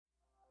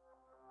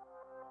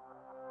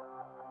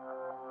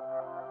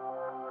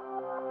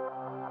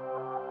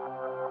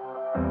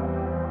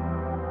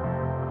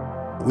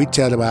we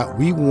tell them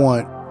we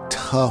want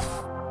tough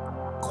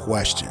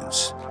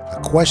questions. A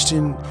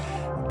question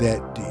that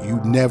you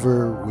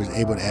never was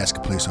able to ask a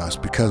police officer,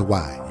 because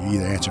why? You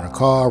either answering a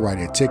call,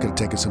 writing a ticket, or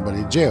taking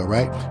somebody to jail,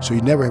 right? So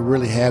you never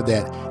really have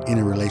that in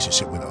a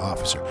relationship with an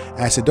officer. And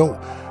I said, don't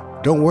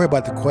worry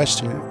about the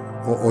question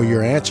or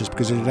your answers,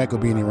 because there's not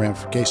going to be any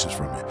ramifications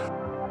from it.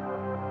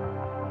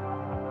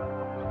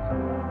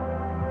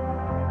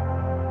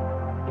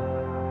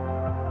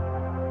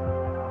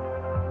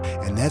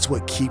 And that's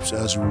what keeps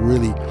us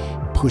really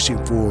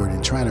pushing forward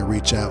and trying to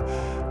reach out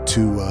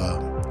to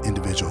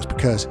individuals,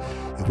 because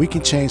if we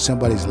can change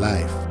somebody's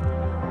life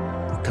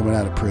coming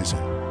out of prison,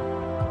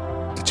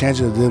 the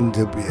chances of them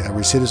to be a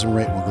recidivism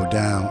rate will go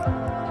down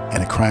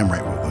and a crime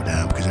rate will go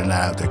down, because they're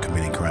not out there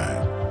committing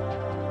crime.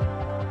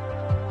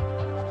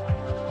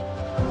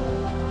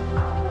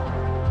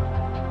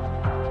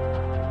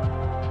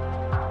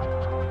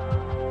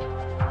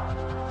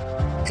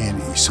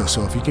 And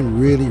so if you can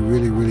really,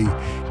 really, really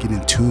get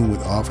in tune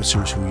with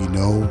officers who you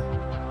know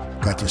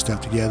got their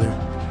stuff together,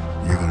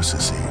 you're going to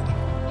succeed.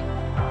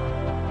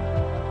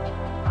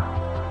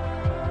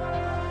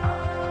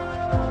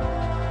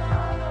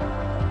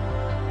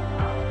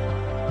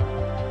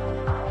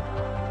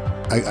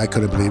 I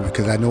couldn't believe it,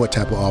 because I know what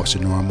type of officer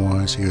Norm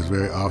was. He was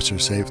very officer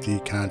safety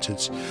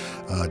conscious,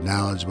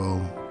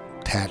 knowledgeable,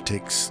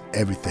 tactics,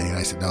 everything. And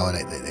I said, no,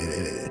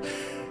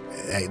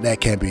 that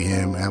can't be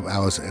him. I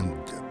was in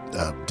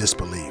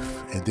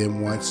disbelief. And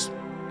then once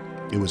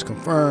it was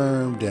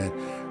confirmed, and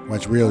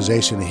once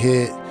realization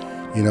hit,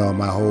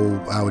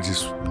 I was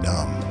just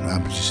numb. I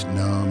was just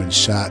numb and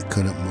shocked,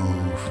 couldn't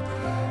move.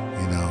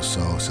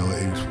 So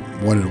it was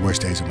one of the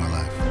worst days of my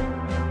life.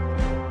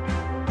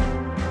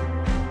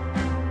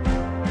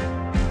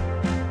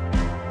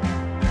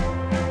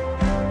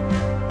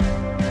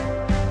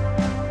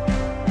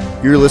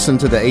 You're listening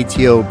to the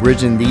ATO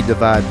Bridging the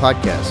Divide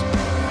podcast,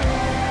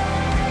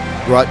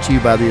 brought to you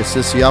by the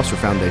Assist the Officer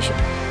Foundation.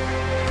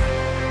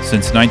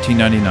 Since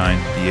 1999,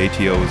 the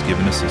ATO has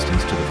given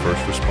assistance to the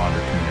first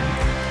responder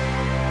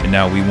community, and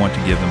now we want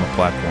to give them a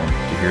platform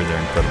to hear their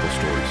incredible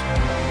stories.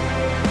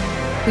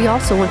 We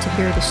also want to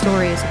hear the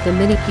stories of the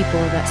many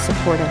people that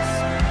support us.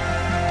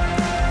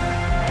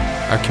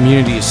 Our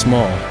community is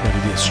small, but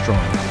it is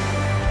strong.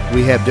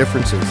 We have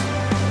differences.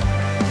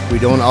 We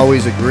don't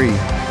always agree.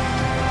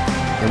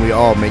 And we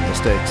all make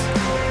mistakes.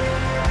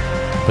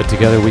 But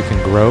together we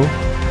can grow,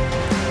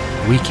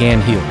 we can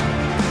heal.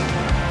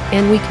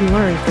 And we can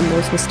learn from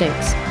those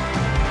mistakes.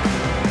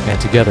 And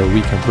together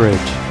we can bridge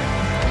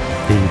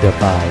the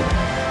divide.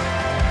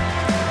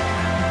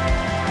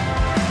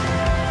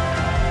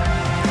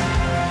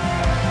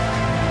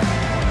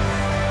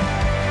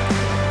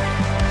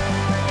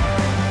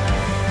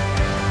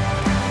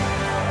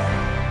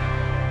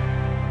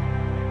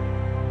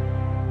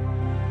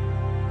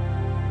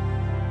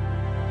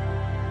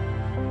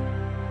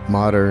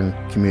 Modern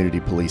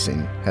community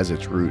policing has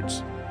its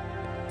roots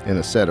in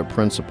a set of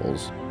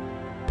principles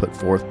put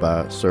forth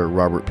by Sir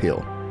Robert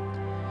Peel,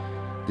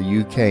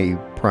 the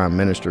UK Prime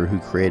Minister who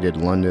created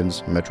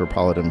London's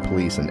Metropolitan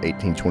Police in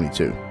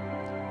 1822.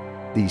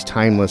 These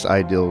timeless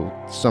ideals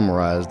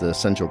summarize the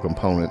essential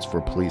components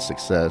for police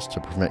success to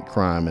prevent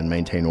crime and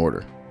maintain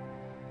order.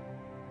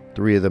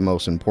 Three of the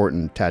most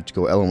important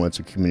tactical elements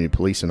of community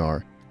policing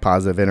are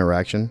positive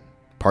interaction,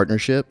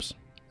 partnerships,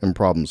 and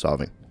problem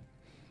solving.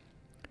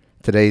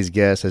 Today's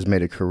guest has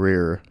made a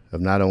career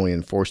of not only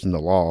enforcing the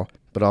law,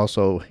 but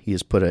also he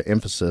has put an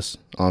emphasis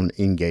on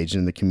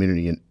engaging the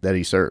community that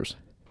he serves.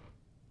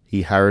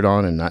 He hired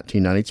on in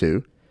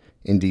 1992.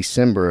 In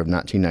December of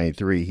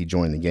 1993, he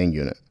joined the gang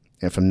unit.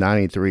 And from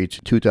 1993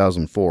 to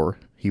 2004,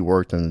 he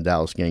worked in the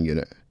Dallas gang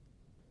unit.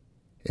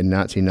 In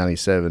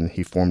 1997,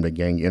 he formed a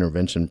gang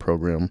intervention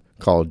program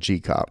called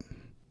GCOP.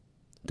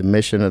 The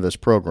mission of this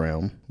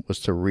program was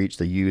to reach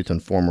the youth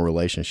and form a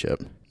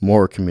relationship,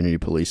 more community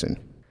policing,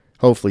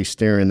 hopefully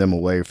steering them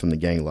away from the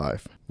gang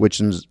life, which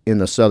is in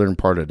the southern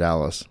part of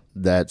Dallas.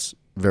 That's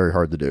very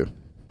hard to do.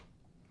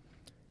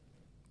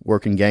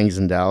 Working gangs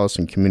in Dallas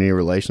and community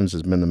relations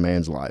has been the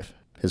man's life,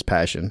 his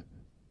passion.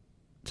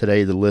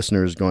 Today, the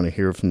listener is going to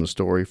hear from the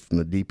story from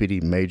the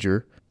Deputy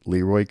Major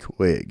Leroy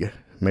Quigg.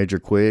 Major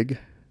Quigg,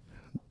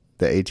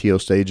 the ATO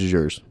stage is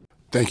yours.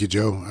 Thank you,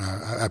 Joe.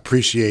 I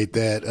appreciate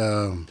that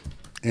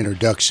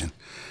introduction.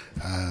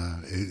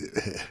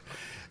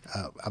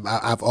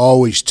 I've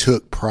always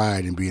took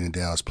pride in being a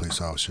Dallas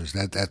police officer.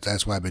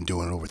 That's why I've been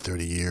doing it over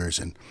 30 years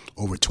and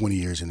over 20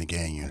 years in the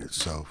gang unit.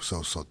 So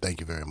thank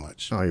you very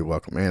much. Oh, you're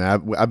welcome, man.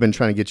 I've been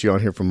trying to get you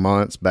on here for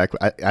months. Back,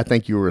 I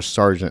think you were a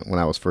sergeant when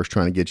I was first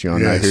trying to get you on.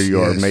 Yes, now here you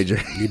yes. are, Major.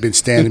 You've been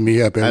standing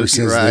me up ever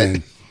since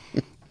then.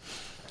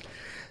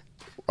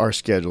 Our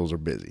schedules are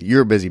busy.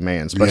 You're a busy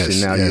man, especially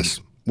now. Yes.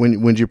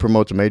 When did you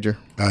promote to Major?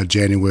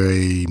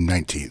 January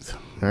 19th.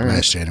 All right.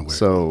 Last January.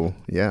 So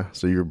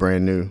you're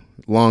brand new.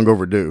 Long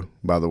overdue,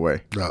 by the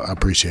way. I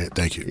appreciate it.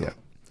 Thank you. Yeah.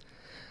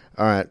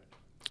 All right.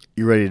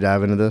 You ready to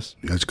dive into this?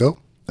 Let's go.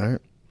 All right.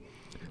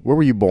 Where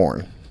were you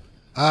born?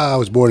 I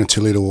was born in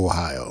Toledo,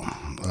 Ohio.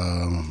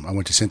 I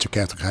went to Central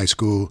Catholic High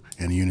School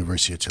and the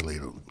University of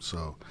Toledo.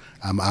 So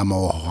I'm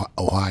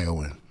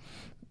Ohioan.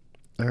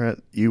 All right.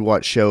 You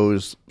watch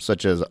shows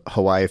such as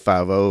Hawaii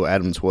Five-0,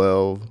 Adam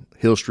 12,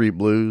 Hill Street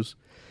Blues.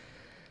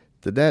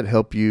 Did that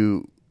help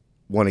you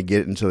want to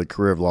get into the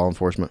career of law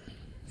enforcement?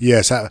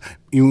 Yes.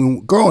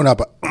 Growing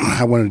up,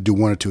 I wanted to do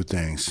one or two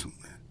things.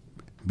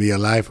 Be a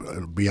lifer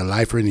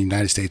in the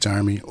United States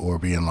Army or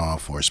be in law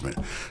enforcement.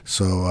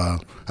 So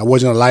I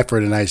wasn't a lifer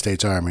in the United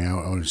States Army. I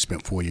only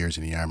spent 4 years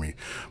in the Army.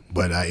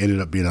 But I ended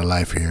up being a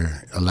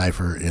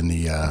lifer in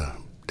the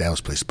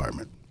Dallas Police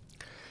Department.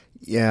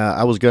 Yeah,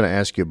 I was going to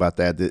ask you about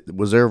that.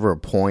 Was there ever a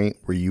point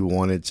where you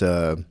wanted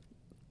to,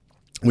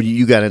 when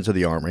you got into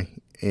the Army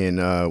in,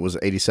 was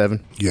it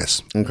 87?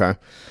 Yes. Okay.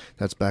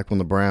 That's back when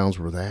the Browns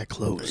were that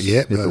close.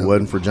 Yep. If it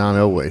wasn't for John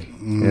Elway.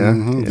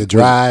 Mm-hmm. The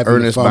drive.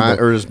 Ernest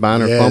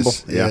Biner fumble.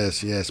 Yeah.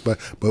 Yes. But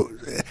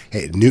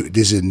hey,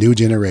 this is a new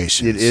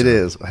generation. It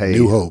is. Hey,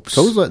 new hopes.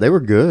 Kozar, they were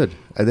good.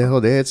 They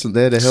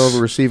had a hell of a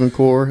receiving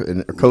core,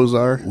 and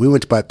Kozar. We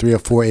went to about 3 or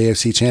 4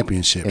 AFC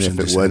championships. And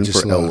if it wasn't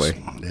for Elway.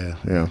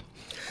 Yeah.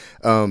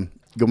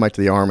 Go back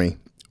to the Army.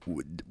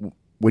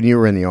 When you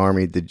were in the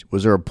Army,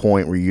 was there a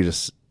point where you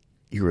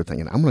were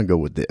thinking, I'm going to go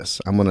with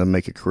this. I'm going to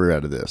make a career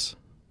out of this?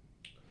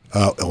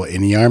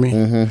 In the Army?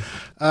 Mm-hmm.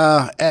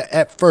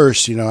 At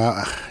first,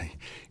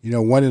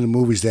 one of the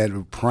movies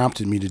that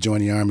prompted me to join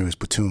the Army was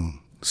Platoon.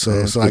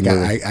 So I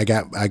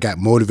got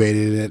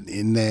motivated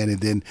in that, and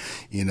then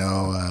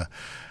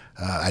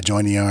I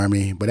joined the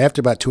Army. But after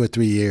about 2 or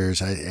 3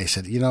 years, I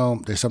said,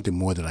 there's something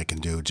more that I can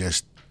do.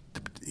 Just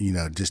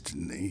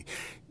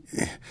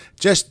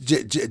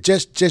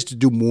to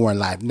do more in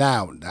life.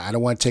 Now, I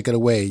don't want to take it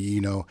away.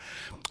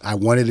 I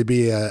wanted to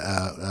be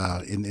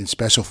in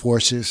special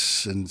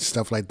forces and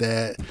stuff like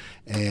that,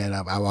 and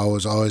I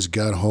was always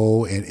gun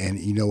ho. And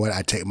you know what?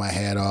 I take my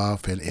hat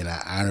off and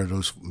I honor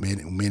those men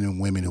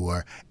and women who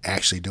are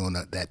actually doing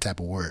that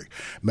type of work.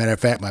 Matter of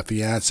fact, my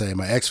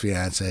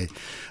ex-fiance,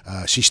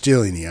 she's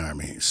still in the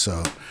Army,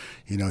 so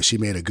she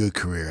made a good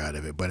career out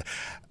of it. But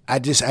I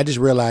just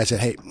realized that,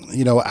 hey,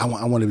 I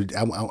want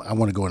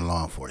to go in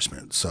law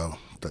enforcement. So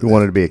you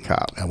wanted to be a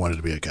cop. I wanted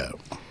to be a cop.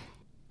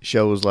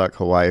 Shows like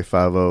Hawaii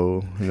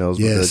Five-0,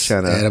 yes,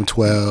 Adam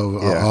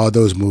 12, all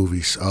those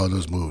movies. All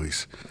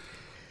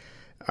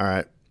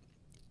right.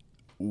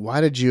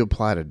 Why did you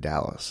apply to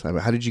Dallas? I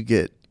mean, how did you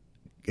get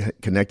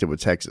connected with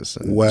Texas?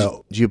 And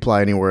did you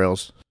apply anywhere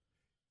else?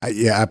 I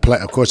applied.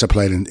 Of course, I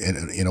played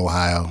in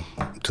Ohio,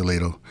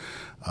 Toledo,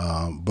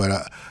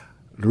 but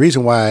the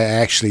reason why I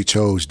actually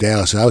chose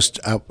Dallas, I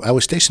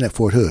was stationed at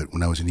Fort Hood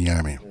when I was in the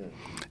Army,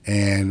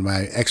 and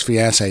my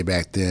ex-fiance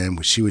back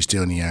then, she was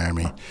still in the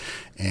Army,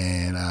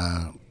 and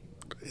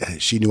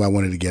she knew I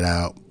wanted to get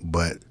out,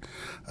 but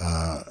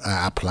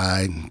I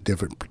applied in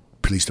different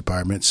police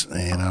departments,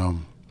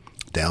 and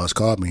Dallas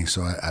called me,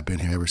 so I've been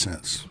here ever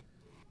since.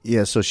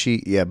 Yeah, so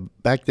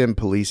back then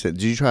police,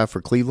 did you try for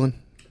Cleveland?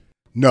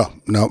 No,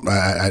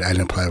 I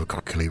didn't apply for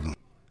Cleveland.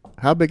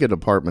 How big a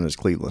department is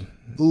Cleveland?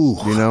 Ooh,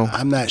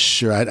 I'm not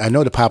sure. I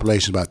know the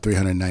population is about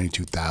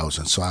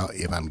 392,000. So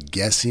if I'm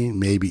guessing,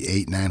 maybe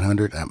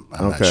 800-900.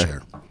 I'm not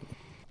sure.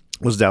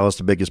 Was Dallas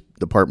the biggest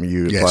department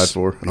you applied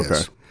for? Yes.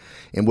 Okay.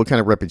 And what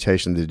kind of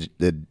reputation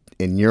did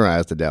in your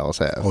eyes, did Dallas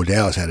have? Oh,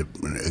 Dallas had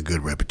a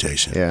good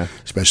reputation. Yeah.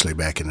 Especially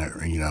back in the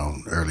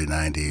early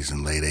 90s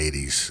and late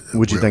 80s.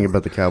 What'd you think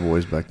about the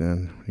Cowboys back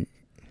then?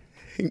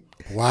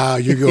 Wow,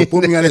 you're going to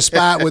put me on the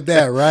spot with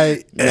that,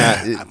 right?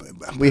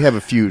 We have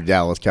a few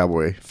Dallas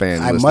Cowboy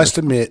fans. I must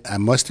admit,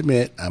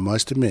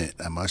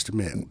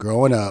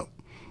 growing up,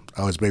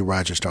 I was a big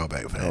Roger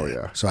Staubach fan. Oh,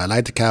 yeah. So I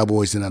liked the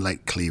Cowboys and I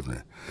liked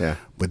Cleveland. Yeah.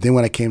 But then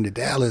when I came to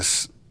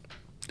Dallas,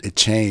 it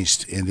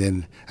changed. And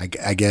then I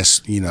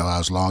guess, I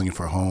was longing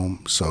for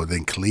home. So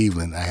then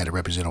Cleveland, I had to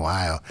represent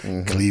Ohio.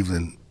 Mm-hmm.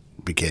 Cleveland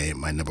became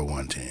my number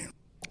one team.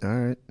 All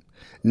right.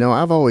 No,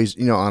 I've always,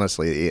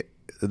 honestly,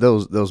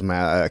 those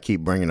I keep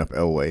bringing up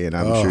Elway, and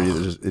I'm sure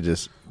it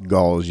just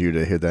galls you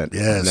to hear that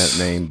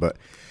name. But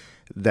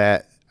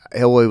that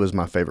Elway was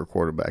my favorite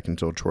quarterback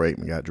until Troy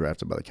Aikman got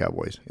drafted by the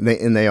Cowboys, and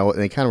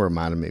they kind of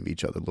reminded me of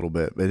each other a little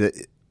bit. But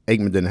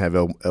Aikman didn't have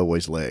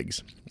Elway's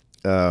legs.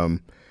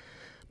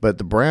 But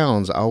the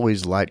Browns, I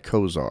always liked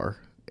Kozar,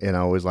 and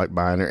I always liked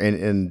Biner,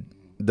 and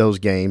those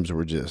games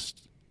were just,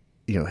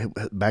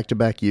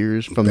 back-to-back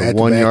years from the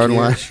 1 yard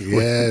line.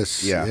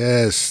 Yes, yeah.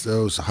 Yes,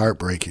 those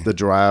heartbreaking. The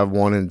drive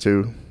 1 and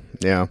 2,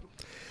 yeah.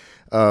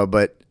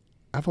 But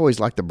I've always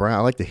liked the Browns.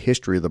 I like the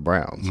history of the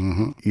Browns,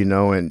 and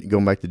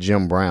going back to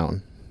Jim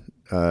Brown.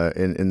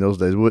 In those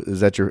days, what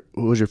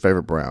was your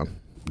favorite Brown?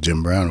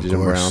 Jim Brown, of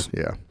course.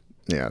 Brown,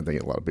 yeah. I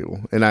think a lot of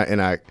people.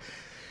 And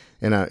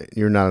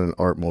you're not an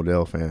Art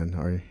Modell fan,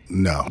 are you?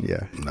 No.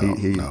 Yeah. No.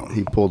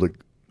 He pulled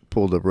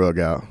the rug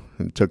out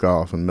and took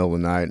off in the middle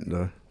of the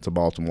night to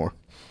Baltimore.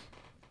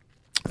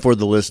 For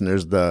the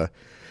listeners, the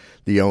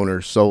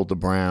owner sold the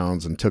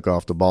Browns and took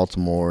off to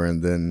Baltimore,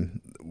 and then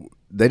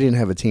they didn't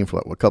have a team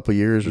for a couple of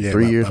years or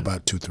 3 years?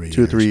 About 2-3 years.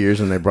 2 or 3 years,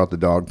 and they brought the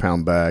dog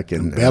pound back.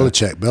 And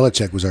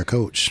Belichick was our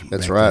coach.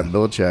 That's right,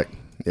 Belichick.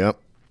 Yep.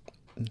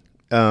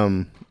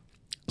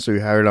 So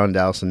you hired on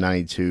Dallas in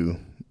 92.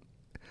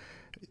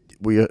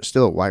 Were you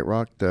still at White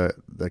Rock, the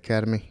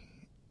academy?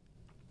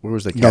 Where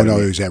was the academy? No,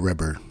 it was at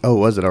Redbird. Oh,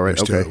 was it already?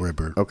 It was still at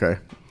Redbird. Okay.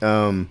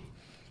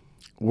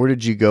 Where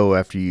did you go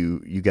after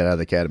you got out of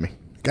the academy?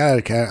 Got out of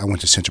the academy, I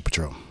went to Central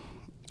Patrol.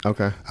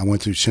 Okay. I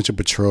went through Central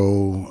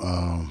Patrol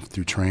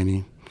through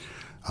training.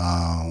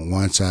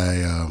 Once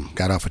I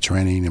got off of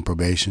training and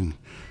probation,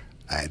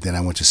 then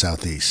I went to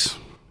Southeast.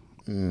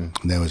 And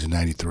that was in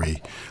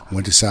 93.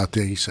 Went to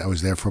Southeast. I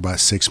was there for about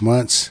 6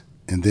 months.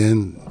 And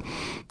then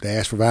they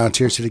asked for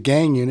volunteers to the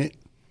gang unit.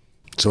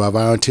 So I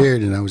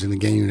volunteered, and I was in the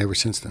gang unit ever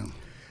since then.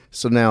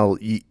 So now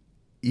you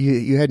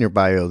had in your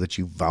bio that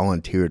you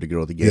volunteered to go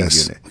to the gang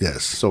unit.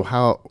 Yes. So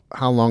how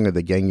long had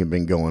the gang unit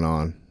been going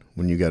on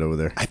when you got over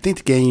there? I think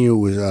the gang unit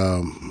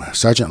was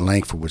Sergeant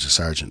Langford was a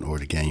sergeant or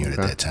the gang unit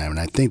at that time, and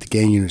I think the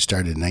gang unit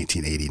started in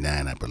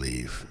 1989, I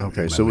believe.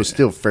 Okay, so it was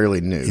still fairly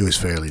new. It was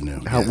fairly new.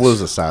 What was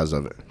the size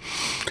of it?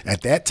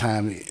 At that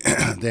time,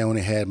 they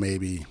only had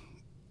maybe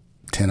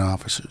 10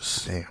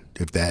 officers. Damn.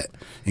 If that,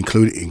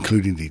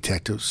 including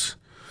detectives.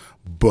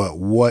 But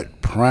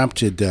what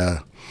prompted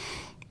the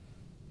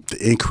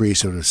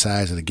increase of the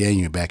size of the gang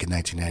unit back in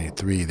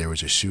 1993, there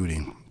was a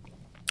shooting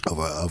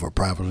of a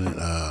prominent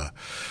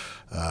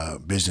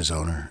business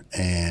owner,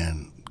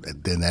 and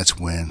then that's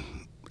when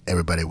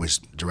everybody was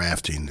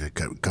drafting to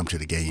come to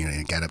the gang unit,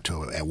 and got up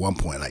to, at one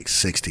point, like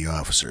 60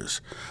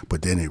 officers.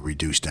 But then it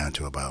reduced down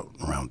to about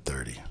around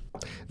 30.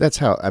 That's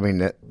how, I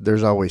mean,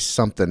 there's always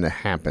something that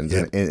happens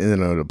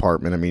in a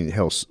department. I mean,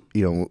 hell,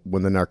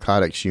 when the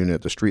narcotics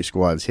unit, the street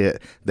squads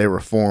hit, they were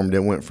formed.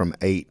 It went from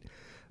 8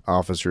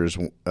 officers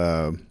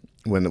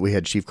when we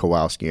had Chief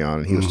Kowalski on,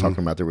 and he was talking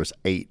about there was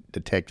 8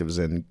 detectives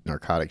in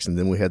narcotics, and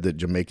then we had the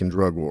Jamaican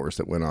drug wars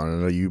that went on.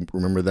 I know you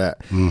remember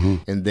that.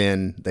 And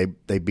then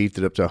they beefed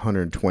it up to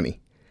 120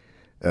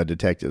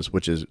 detectives,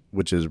 which is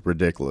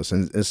ridiculous.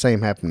 And the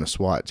same happened to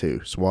SWAT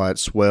too. SWAT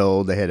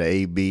swelled. They had an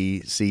A,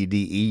 B, C,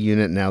 D, E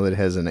unit. Now that it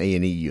has an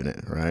A&E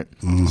unit, right?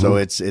 So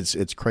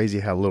it's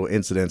crazy how little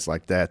incidents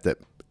like that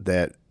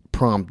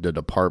prompt the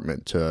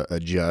department to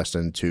adjust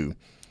and to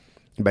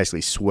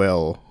basically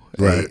swell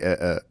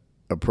a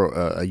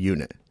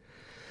unit.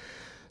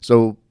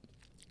 So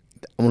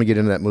I want to get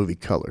into that movie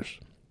Colors.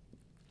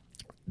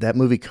 That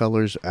movie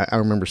Colors, I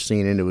remember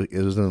seeing it.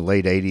 It was in the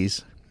late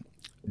 80s.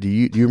 Do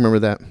you remember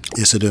that?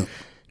 Yes, I do.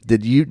 Do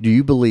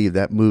you believe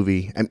that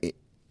movie? I mean,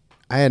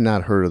 I had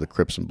not heard of the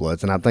Crips and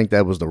Bloods, and I think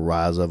that was the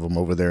rise of them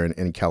over there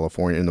in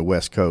California, in the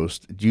West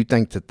Coast. Do you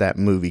think that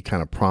movie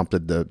kind of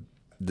prompted the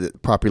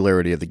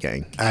popularity of the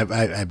gang? I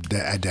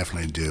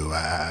definitely do.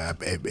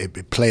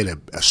 It played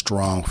a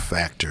strong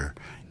factor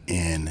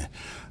in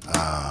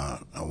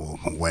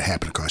what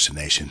happened across the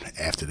nation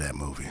after that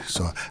movie.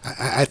 So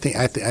I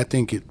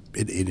think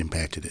it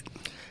impacted it.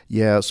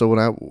 Yeah. So when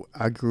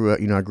I grew up,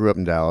 I grew up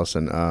in Dallas,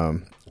 and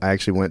I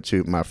actually went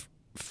to my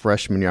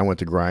freshman year. I went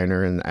to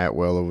Griner and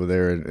Atwell over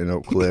there in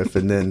Oak Cliff,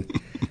 and then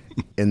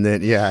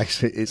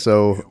actually,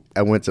 so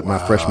I went to my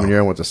freshman year.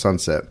 I went to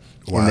Sunset,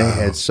 and they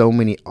had so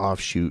many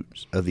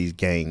offshoots of these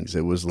gangs.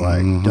 It was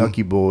like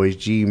Ducky Boys,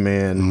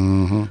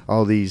 G-Men,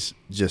 all these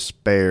just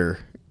spare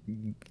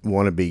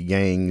wannabe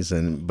gangs,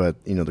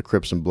 but the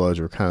Crips and Bloods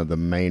were kind of the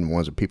main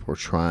ones that people were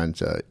trying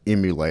to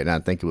emulate. And I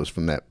think it was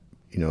from that,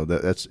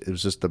 it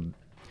was just the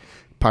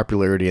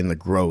popularity and the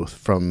growth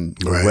from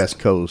the West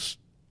Coast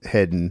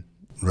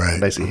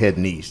basically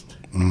heading east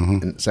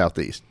and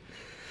southeast.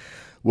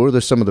 What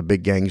were some of the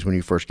big gangs when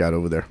you first got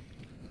over there?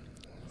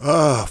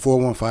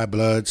 415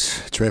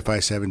 Bloods, Trey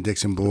 57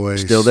 Dixon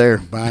Boys. Still there.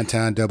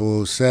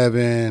 Bontown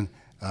 007.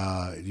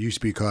 It used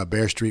to be called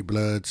Bear Street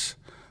Bloods.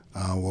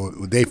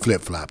 They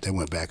flip-flopped. They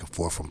went back and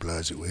forth from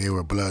Bloods. They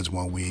were Bloods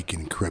one week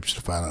and Crips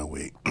the following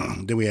week.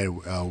 Then we had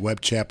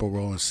Webb Chapel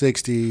Rolling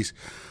 60s.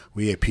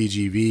 We had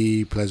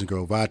PGV, Pleasant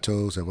Grove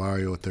Vatos,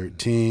 Avario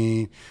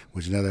 13,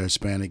 which is another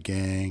Hispanic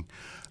gang.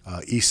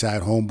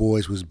 Eastside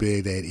Homeboys was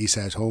big. They had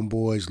Eastside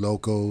Homeboys,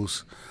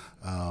 Locos.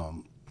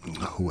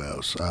 Who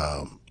else?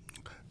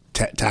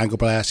 Tango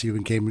Blast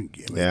even came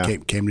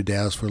to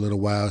Dallas for a little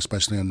while,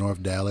 especially in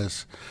North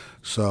Dallas.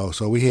 So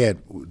we had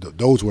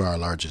those were our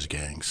largest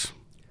gangs.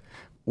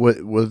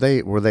 Were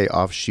they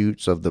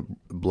offshoots of the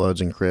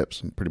Bloods and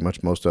Crips? Pretty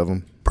much most of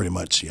them. Pretty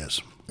much,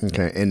 yes.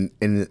 Okay, and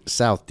in the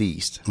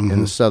southeast,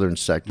 in the southern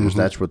sectors,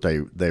 that's what they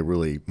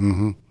really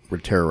were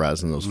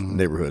terrorizing those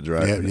neighborhoods,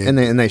 right? Yeah.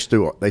 And they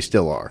still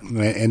are.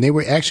 And they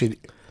were actually,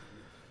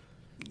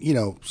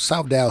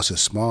 South Dallas is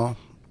small,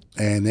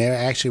 and they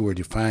actually were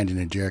defined in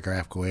the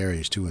geographical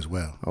areas too as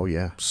well. Oh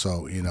yeah.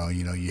 So you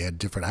had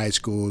different high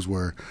schools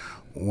where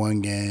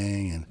one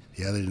gang and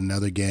the other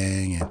another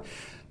gang, and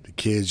the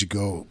kids, you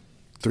go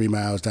 3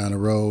 miles down the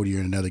road, you're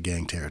in another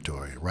gang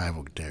territory,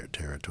 rival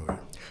territory.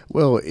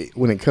 Well,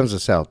 when it comes to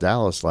South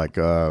Dallas, like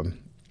used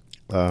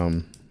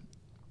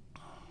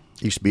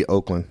to be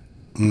Oakland.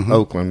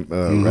 Oakland,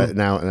 right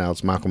now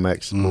it's Malcolm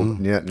X.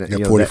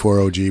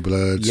 44 OG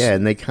Bloods. Yeah,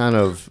 and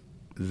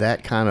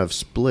that kind of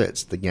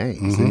splits the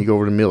gangs. Then you go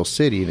over to Middle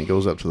City, and it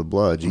goes up to the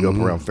Bloods. You go up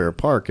around Fair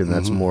Park, and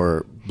that's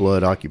more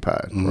Blood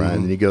occupied, right?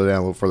 And then you go down a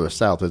little further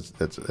south,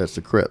 that's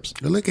the Crips.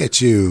 Well, look at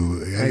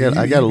you.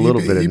 I got a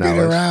little bit of You've been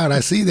knowledge. around.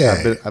 I see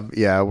that.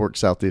 I worked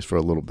southeast for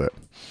a little bit.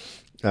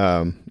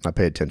 I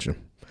pay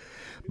attention,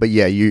 but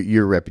yeah,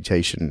 your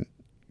reputation,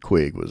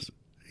 Quigg, was,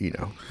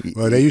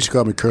 Well, they used to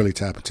call me Curly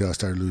Top until I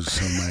started losing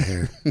some of my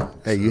hair.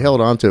 Hey, you held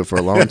on to it for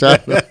a long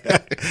time.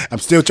 I'm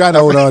still trying to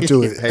hold on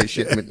to it. Hey,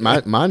 shit,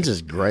 mine's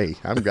just gray.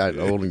 I've got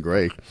old and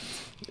gray.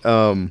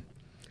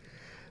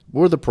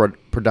 What were the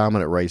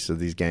predominant race of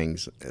these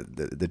gangs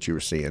that you were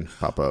seeing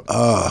pop up?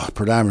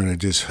 Predominantly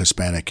just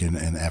Hispanic and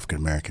African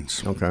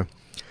Americans. Okay.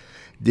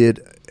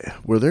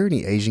 Were there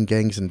any Asian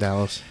gangs in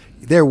Dallas?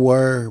 There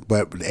were,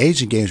 but the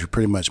Asian gangs were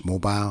pretty much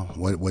mobile.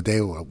 What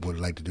they would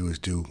like to do is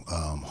do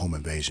home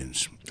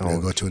invasions.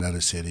 They'll go to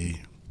another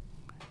city,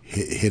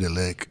 hit a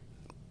lick,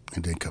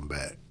 and then come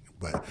back.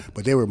 But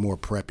they were more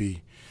preppy.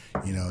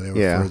 They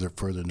were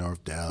further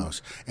north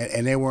Dallas,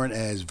 and they weren't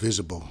as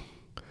visible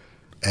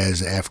as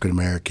the African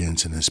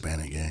Americans and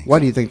Hispanic gangs. Why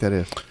do you think that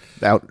is?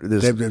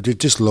 They're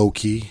just low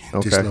key.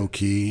 Okay. Just low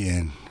key,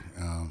 and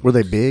were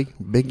they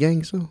big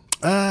gangs though?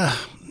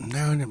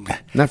 No,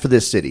 not for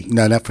this city.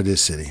 No, not for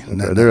this city.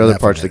 Okay. There are other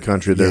parts of the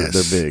country they're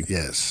big.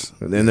 Yes,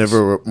 and they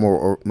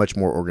were much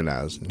more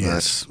organized.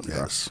 Yes, right?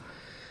 yes.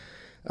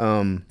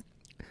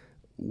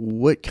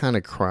 What kind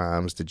of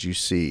crimes did you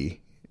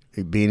see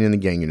being in the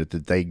gang unit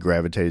that they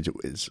gravitated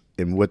to,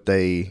 and what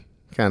they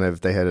if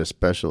they had a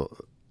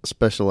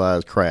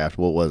specialized craft?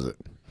 What was it?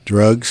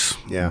 Drugs.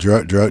 Yeah.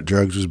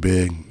 Drugs was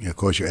big. Of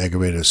course, your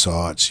aggravated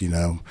assaults,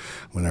 when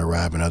they're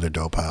robbing other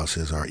dope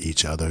houses or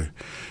each other.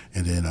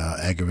 And then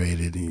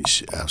aggravated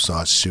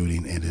assaults,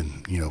 shooting, and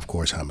then, of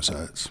course,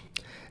 homicides.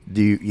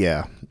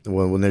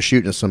 Well, when they're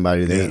shooting at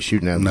somebody, they ain't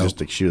shooting at them just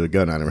to shoot a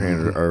gun out of their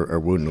hand or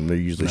wounding them. They're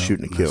usually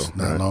shooting to kill.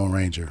 Not a Lone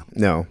Ranger.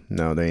 No,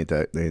 they ain't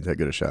that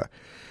good a shot.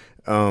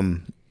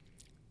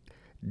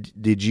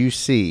 Did you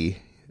see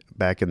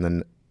back in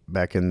the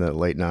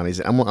late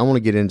 90s? I want to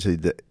get into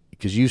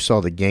because you saw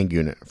the gang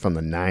unit from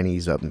the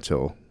 90s up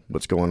until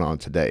what's going on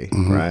today,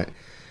 right?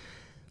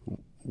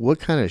 What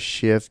kind of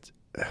shift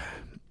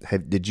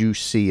did you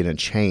see in a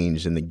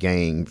change in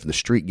the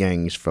street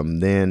gangs from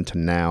then to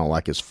now?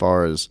 Like as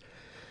far as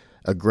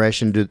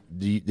aggression,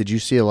 did you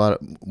see a lot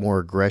more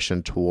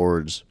aggression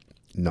towards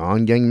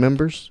non-gang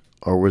members,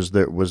 or was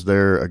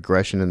there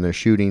aggression in their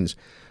shootings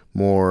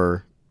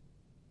more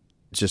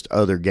just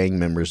other gang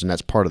members, and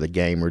that's part of the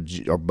game,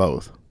 or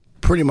both?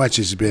 Pretty much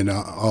it's been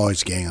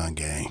always gang on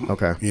gang.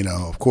 Okay.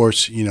 Of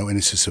course,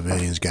 innocent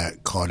civilians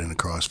got caught in the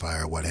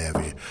crossfire or what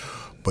have you,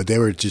 but they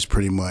were just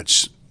pretty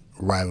much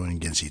rivaling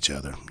against each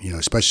other,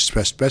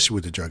 especially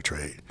with the drug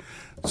trade.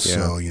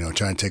 So,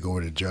 trying to take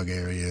over the drug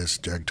areas,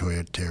 drug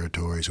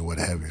territories or what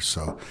have you.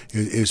 So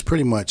it was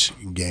pretty much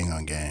gang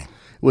on gang.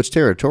 Well, it's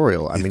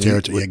territorial. I mean,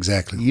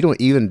 exactly. You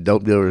don't even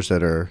dope dealers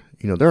that are,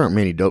 there aren't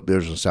many dope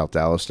dealers in South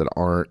Dallas that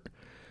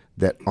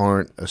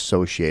aren't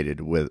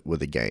associated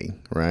with a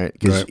gang, right?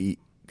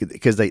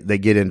 Because they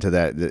get into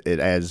that. It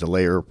adds a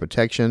layer of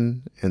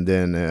protection, and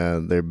then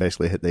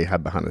they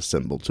hide behind a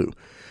symbol too.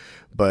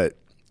 But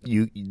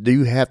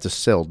you have to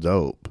sell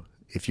dope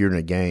if you're in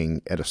a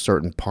gang at a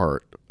certain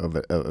part of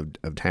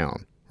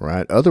town,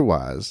 right?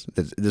 Otherwise,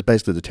 it's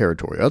basically the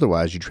territory.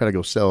 Otherwise, you try to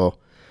go sell.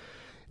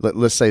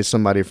 Let's say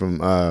somebody from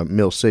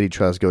Mill City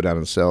tries to go down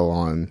and sell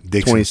on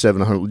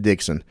 2700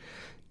 Dixon.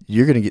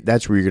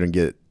 That's where you're gonna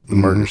get the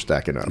murder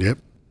stacking up. Yep.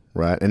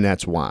 Right, and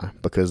that's why,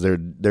 because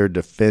they're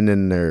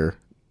defending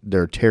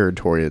their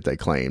territory that they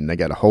claim. They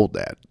got to hold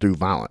that through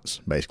violence,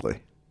 basically,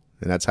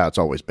 and that's how it's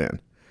always been.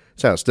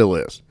 That's how it still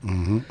is.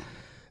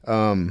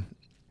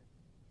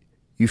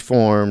 You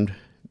formed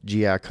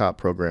GI Cop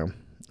program.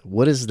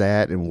 What is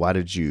that, and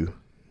why'd you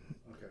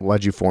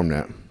form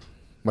that?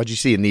 Why'd you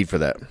see a need for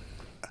that?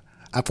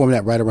 I formed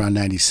that right around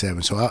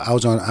 '97. So I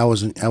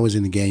was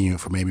in the gang unit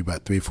for maybe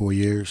about 3-4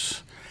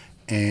 years,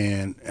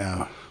 and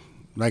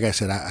like I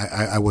said,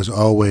 I was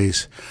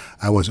always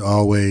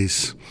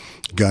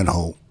gun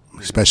ho,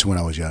 especially when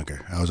I was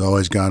younger. I was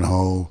always gun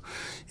ho,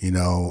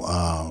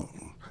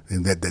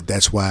 and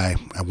that's why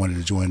I wanted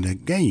to join the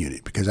gang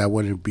unit, because I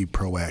wanted to be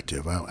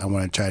proactive. I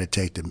want to try to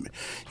take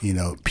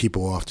the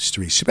people off the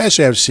streets,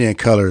 especially after seeing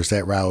colors.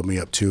 That riled me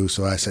up too.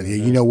 So I said, hey,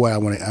 you know what? I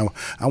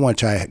want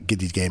to try to get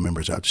these gang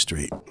members off the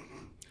street.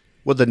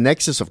 Well, the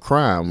nexus of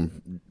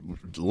crime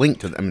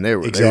linked to them. I mean, they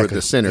were at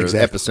the center, the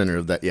epicenter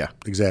of that. Yeah,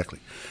 exactly.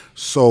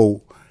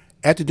 So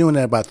after doing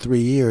that about 3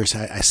 years,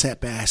 I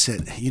sat back. I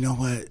said, you know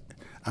what?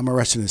 I'm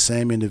arresting the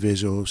same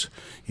individuals.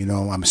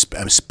 I'm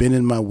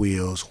spinning my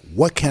wheels.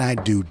 What can I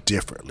do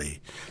differently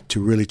to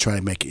really try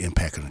to make an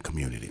impact on the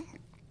community?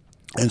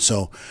 And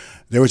so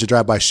there was a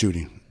drive-by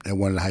shooting at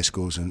one of the high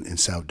schools in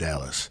South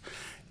Dallas,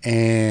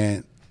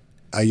 and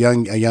a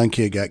young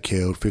kid got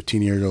killed.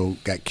 15 years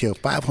old, got killed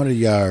 500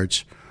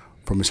 yards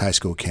from his high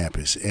school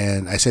campus.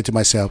 And I said to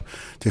myself,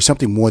 there's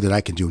something more that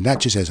I can do, not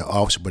just as an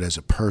officer, but as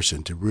a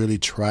person, to really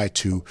try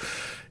to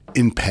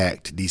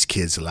impact these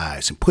kids'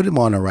 lives and put them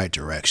on the right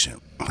direction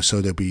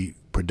so they'll be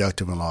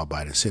productive and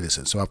law-abiding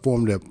citizens. So I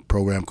formed a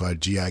program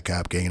called GI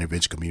COP, Gang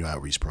Intervention Community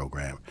Outreach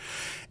Program.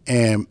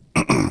 And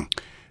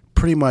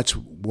pretty much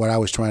what I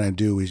was trying to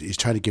do is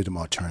try to give them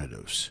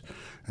alternatives.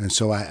 And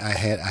so I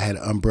had an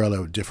umbrella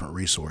of different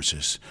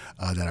resources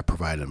that I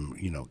provided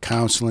them,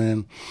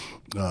 counseling,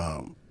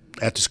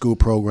 after-school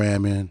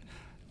programming,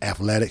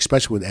 athletics,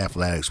 especially with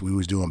athletics. We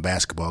was doing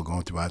basketball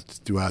going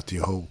throughout the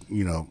whole,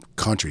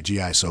 country,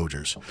 GI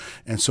soldiers.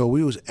 And so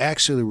we was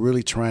actually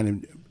really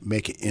trying to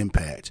make an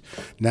impact.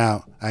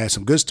 Now, I had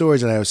some good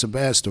stories and I had some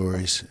bad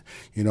stories,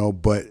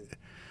 but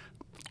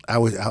I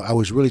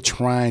was really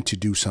trying to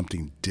do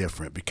something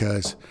different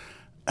because,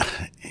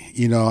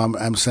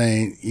 I'm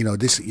saying,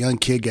 this young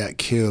kid got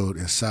killed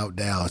in South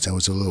Dallas and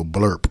was a little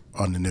blurb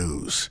on the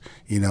news.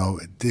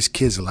 This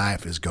kid's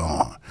life is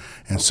gone.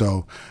 And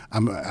so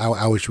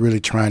I was really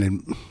trying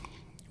to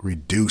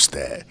reduce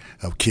that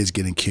of kids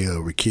getting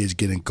killed or kids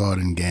getting caught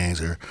in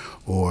gangs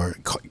or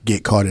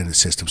get caught in the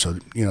system. So,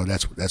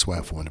 that's why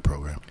I formed the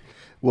program.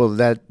 Well,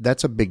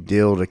 that's a big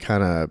deal to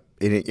kind of,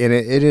 and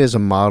it is a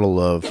model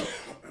of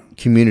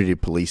community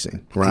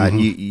policing, right?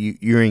 Mm-hmm.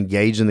 You're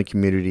engaged in the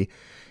community,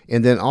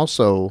 and then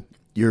also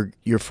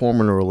you're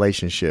forming a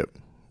relationship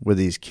with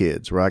these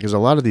kids, right? Because a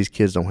lot of these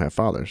kids don't have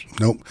fathers.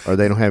 Nope. Or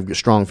they don't have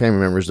strong family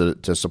members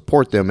to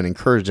support them and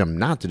encourage them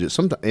not to do it.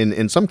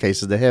 In some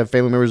cases, they have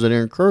family members that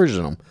are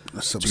encouraging them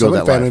to go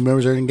that family life.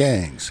 members are in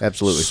gangs.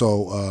 Absolutely.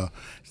 So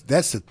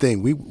that's the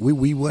thing. We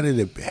wanted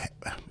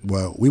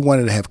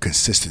to have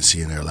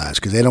consistency in their lives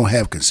because they don't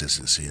have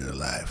consistency in their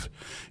life.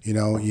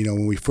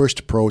 When we first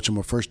approach them,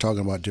 we're first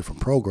talking about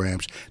different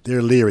programs,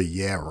 they're leery,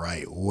 yeah,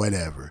 right,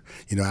 whatever.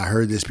 I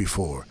heard this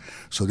before.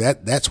 So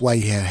that's why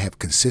you have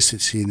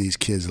consistency in these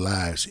kids'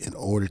 lives in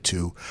order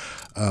to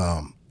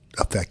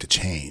affect a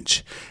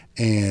change.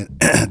 And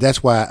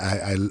that's why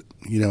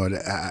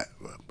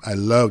I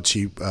love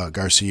Chief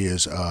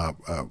Garcia's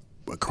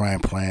crime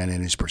plan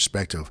and his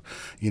perspective,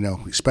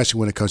 especially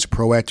when it comes to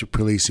proactive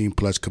policing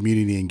plus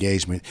community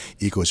engagement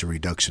equals a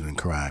reduction in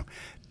crime.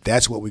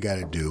 That's what we got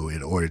to do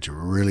in order to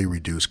really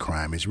reduce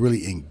crime, is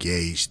really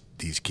engage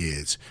these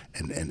kids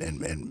and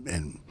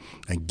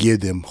give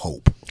them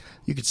hope.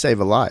 You could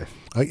save a life.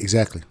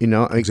 Exactly.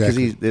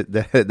 Exactly.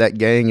 Because that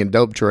gang and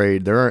dope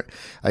trade,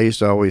 I used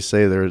to always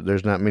say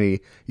there's not many,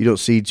 you don't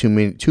see too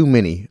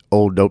many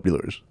old dope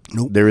dealers.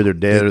 Nope. They're either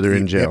dead or they're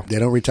in jail. They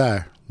don't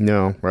retire.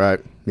 No, right.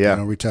 Yeah. They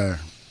don't retire.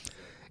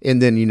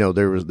 And then,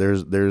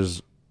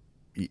 there's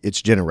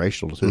it's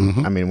generational too.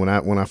 Mm-hmm. I mean, when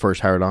I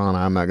first hired on,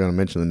 I'm not going to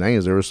mention the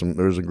names. There was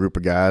a group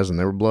of guys, and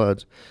they were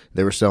Bloods.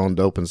 They were selling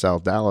dope in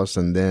South Dallas,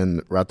 and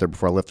then right there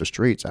before I left the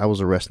streets, I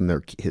was arresting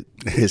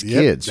his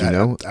kids.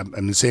 I'm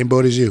in the same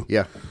boat as you.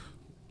 Yeah.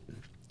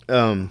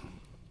 Can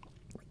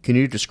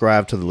you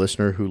describe to the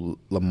listener who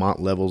Lamont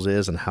Levels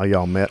is and how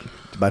y'all met,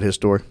 about his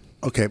story?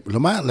 Okay,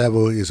 Lamont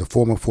Level is a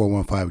former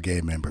 415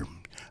 gang member.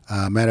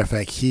 Matter of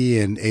fact, he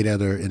and 8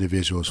 other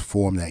individuals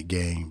formed that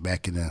gang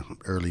back in the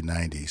early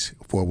 90s,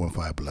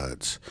 415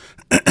 Bloods.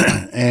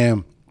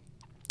 And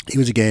he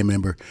was a gang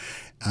member.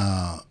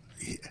 I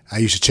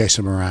used to chase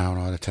him around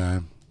all the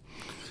time.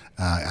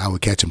 I would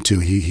catch him too.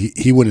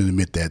 He wouldn't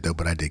admit that though,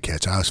 but I did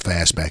catch him. I was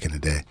fast back in the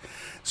day.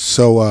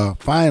 So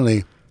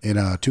finally, in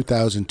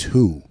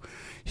 2002,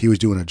 he was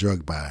doing a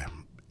drug buy,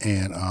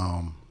 and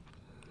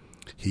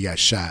he got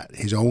shot.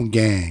 His own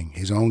gang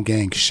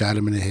shot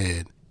him in the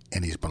head,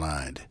 and he's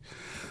blind.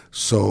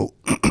 So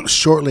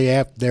shortly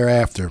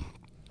thereafter,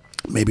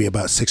 maybe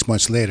about 6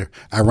 months later,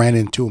 I ran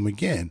into him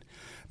again.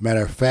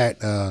 Matter of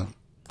fact, I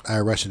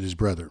arrested his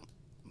brother,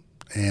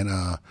 and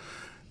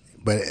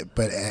but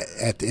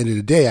at the end of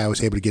the day, I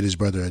was able to get his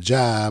brother a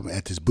job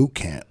at this boot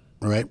camp,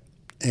 right?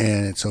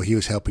 And so he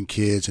was helping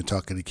kids and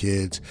talking to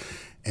kids.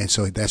 And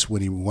so that's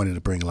when he wanted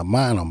to bring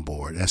Lamont on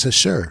board. And I said,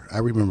 sure, I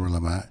remember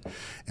Lamont.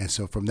 And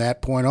so from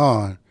that point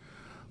on,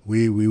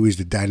 we was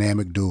the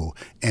dynamic duo.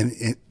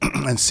 And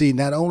see,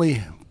 not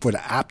only for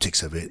the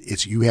optics of it,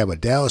 it's you have a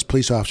Dallas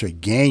police officer,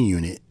 gang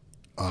unit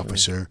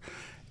officer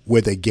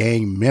with a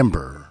gang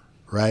member,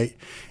 right?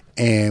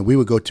 And we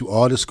would go to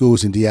all the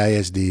schools in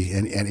DISD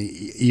and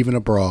even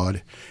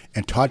abroad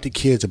and talk to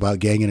kids about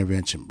gang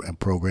intervention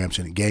programs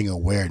and gang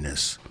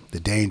awareness, the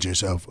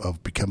dangers of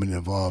becoming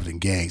involved in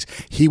gangs.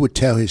 He would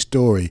tell his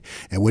story,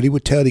 and what he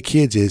would tell the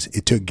kids is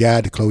it took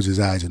God to close his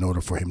eyes in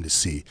order for him to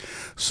see.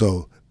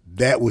 So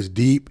that was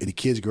deep, and the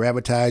kids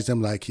gravitized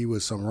him like he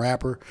was some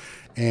rapper.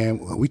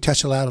 And we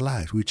touched a lot of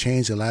lives. We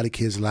changed a lot of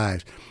kids'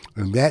 lives.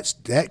 And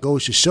that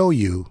goes to show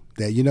you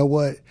that, you know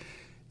what,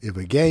 if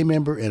a gang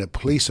member and a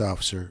police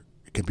officer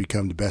can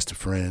become the best of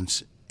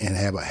friends and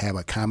have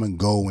a common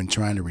goal in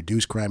trying to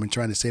reduce crime and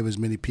trying to save as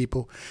many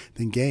people,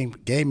 then gang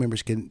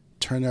members can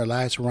turn their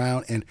lives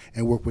around and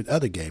work with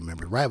other gang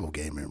members, rival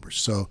gang members.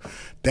 So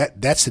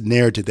that's the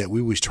narrative that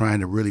we was trying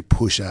to really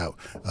push out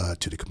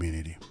to the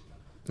community.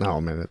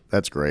 Oh man,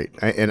 that's great.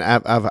 And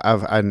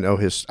I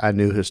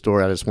knew his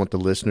story. I just want the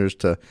listeners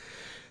to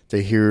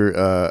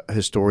hear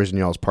his stories and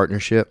y'all's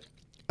partnership.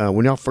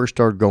 When y'all first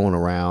started going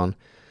around,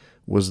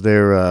 Was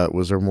there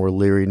more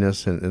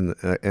leeriness and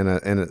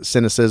a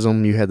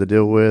cynicism you had to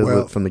deal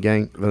with from the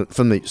gang,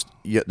 from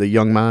the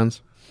young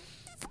minds?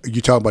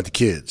 You talking about the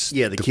kids?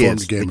 Yeah, the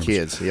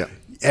kids. Yeah.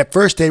 At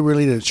first, they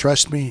really didn't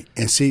trust me.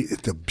 And see,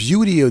 the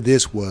beauty of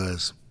this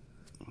was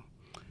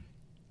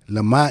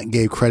Lamont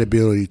gave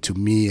credibility to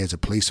me as a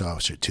police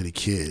officer to the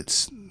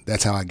kids.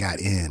 That's how I got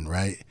in,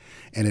 right?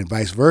 And then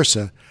vice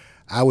versa,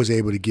 I was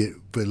able to get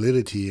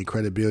validity and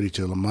credibility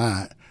to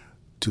Lamont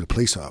to the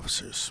police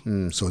officers,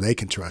 so they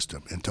can trust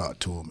them and talk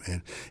to them,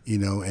 and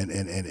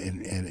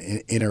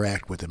and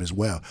interact with them as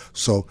well.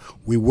 So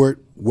we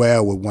worked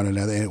well with one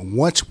another, and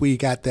once we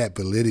got that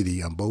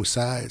validity on both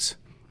sides,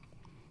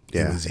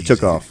 it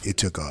took off. It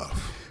took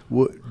off.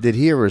 Did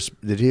he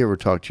ever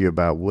talk to you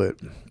about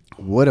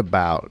what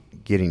about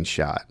getting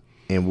shot,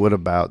 and what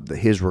about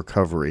his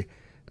recovery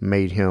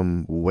made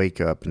him wake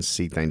up and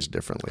see things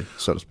differently,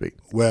 so to speak?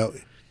 Well,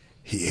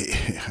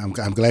 I'm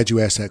glad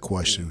you asked that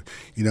question,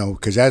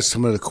 because that's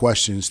some of the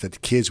questions that the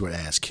kids would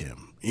ask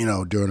him,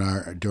 during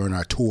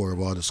our tour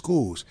of all the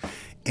schools.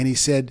 And he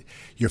said,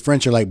 your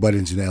friends are like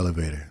buttons in the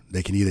elevator.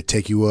 They can either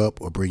take you up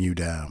or bring you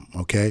down,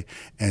 okay?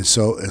 And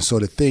so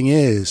the thing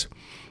is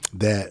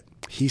that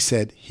he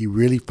said he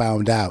really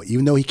found out,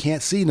 even though he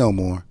can't see no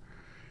more,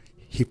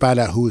 he found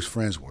out who his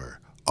friends were.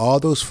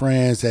 All those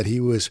friends that he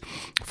was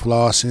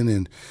flossing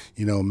and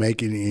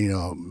making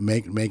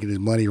his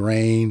money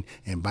rain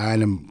and buying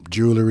them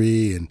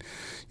jewelry and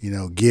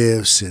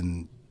gifts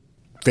and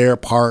fair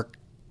park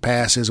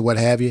passes, what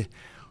have you.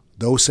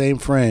 Those same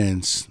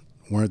friends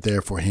weren't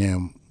there for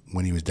him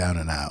when he was down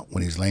and out,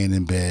 when he was laying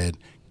in bed,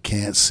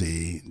 can't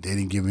see. They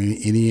didn't give him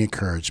any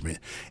encouragement,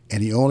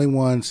 and the only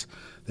ones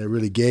that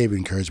really gave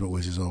encouragement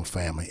was his own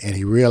family. And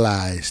he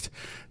realized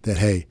that,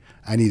 hey,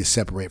 I need to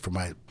separate from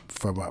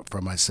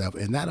myself.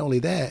 And not only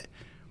that,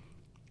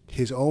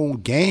 his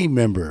own gang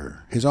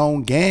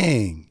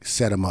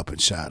set him up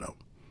and shot him.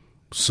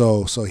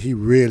 So he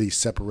really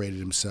separated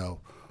himself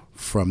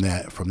from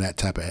that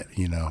type of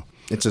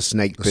It's a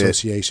snake pit.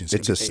 Associations.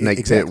 It's a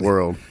snake pit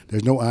world.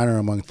 There's no honor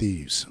among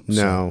thieves.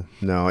 No.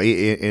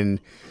 And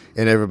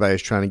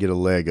everybody's trying to get a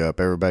leg up.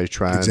 Everybody's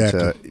trying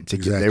to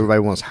get, everybody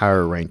wants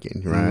higher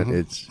ranking, right? Mm-hmm.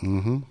 It's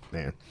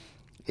man,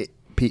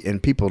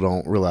 and people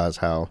don't realize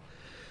how.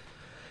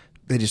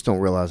 They just don't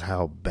realize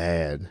how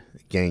bad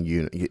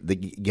the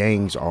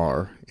gangs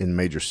are in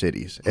major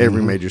cities.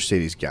 Every major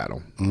city's got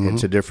them, and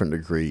to different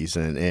degrees.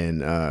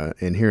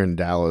 And here in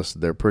Dallas,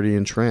 they're pretty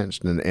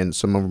entrenched, and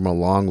some of them are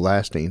long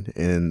lasting.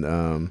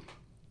 And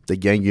the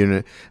gang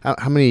unit,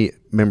 how many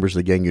members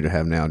the gang unit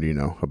have now? Do you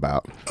know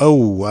about?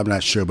 Oh, I'm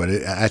not sure, but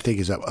I think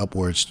it's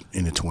upwards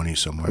in the 20s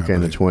somewhere. Okay,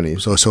 in the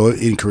 20s. So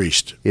it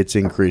increased. It's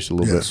increased a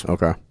little bit.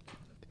 Okay.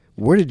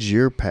 Where did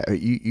you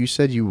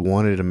said you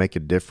wanted to make a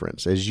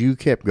difference as you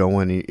kept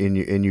going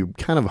and you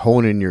kind of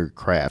honing your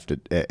craft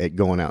at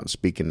going out and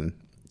speaking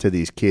to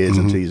these kids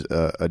and to these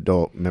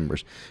adult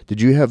members.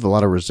 Did you have a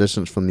lot of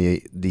resistance from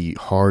the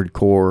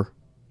hardcore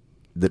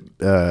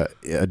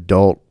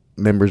adult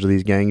members of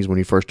these gangs when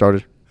you first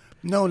started?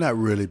 No, not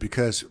really,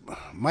 because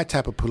my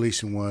type of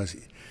policing was,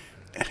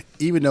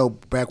 even though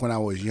back when I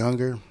was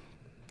younger,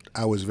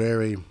 I was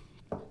very,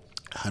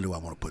 how do I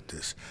want to put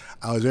this?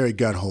 I was very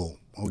gun-ho,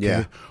 okay?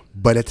 Yeah.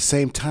 But at the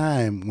same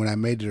time, when I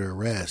made the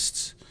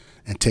arrests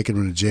and taking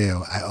them to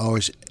jail, I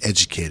always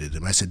educated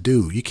them. I said,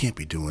 dude, you can't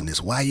be doing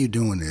this. Why are you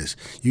doing this?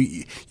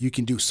 You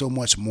can do so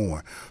much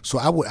more. So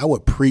I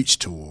would preach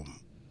to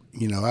them.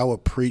 I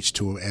would preach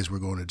to them as we're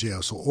going to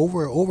jail. So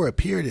over a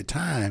period of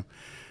time,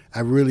 I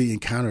really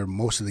encountered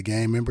most of the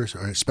gang members,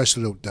 or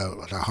especially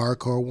the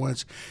hardcore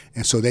ones.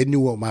 And so they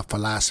knew what my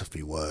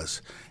philosophy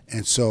was.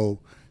 And so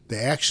they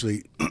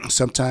actually,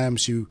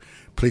 sometimes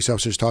police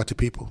officers talk to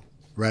people,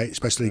 right,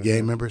 especially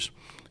gang members,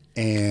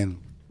 and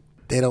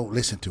they don't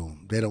listen to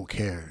them. They don't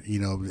care.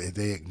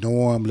 They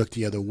ignore them, look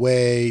the other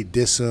way,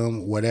 diss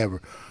them,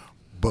 whatever.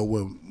 But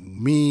with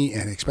me,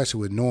 and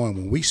especially with Norm,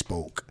 when we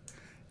spoke,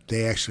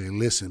 they actually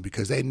listened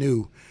because they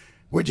knew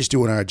we're just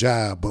doing our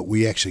job, but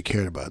we actually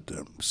cared about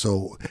them.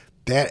 So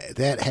that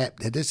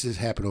this has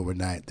happened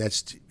overnight.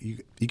 That's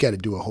you got to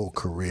do a whole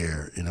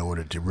career in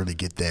order to really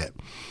get that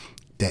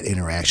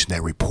interaction,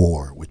 that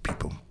rapport with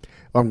people.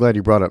 Well, I'm glad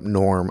you brought up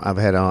Norm. I've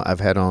had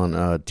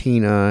on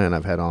Tina, and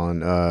I've had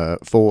on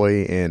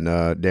Foy and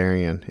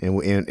Darian,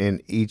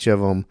 and each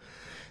of them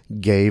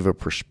gave a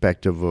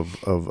perspective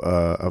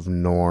of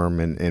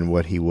Norm and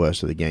what he was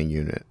to the gang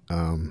unit.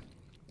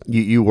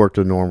 You worked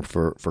with Norm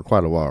for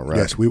quite a while, right?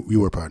 Yes, we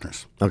were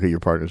partners. Okay, you're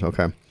partners.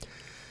 Okay.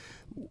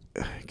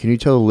 Can you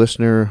tell the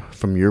listener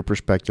from your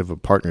perspective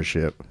of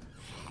partnership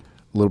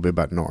a little bit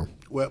about Norm?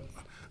 Well,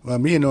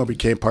 me and Norm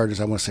became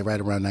partners, I want to say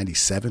right around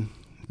 97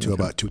 to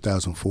about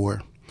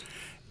 2004.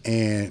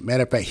 And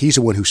matter of fact, he's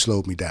the one who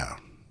slowed me down.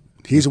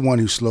 He's the one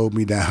who slowed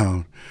me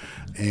down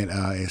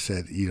and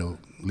said,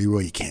 Leroy,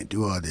 you can't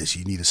do all this.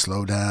 You need to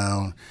slow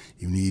down.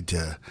 You need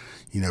to,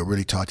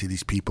 really talk to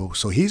these people.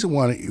 So he's the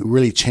one who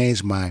really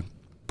changed my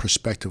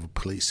perspective of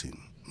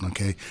policing,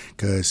 okay?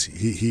 Because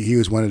he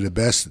was one of the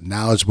best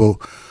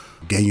knowledgeable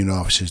gang unit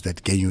officers that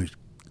the gang unit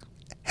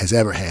has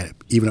ever had it,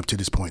 even up to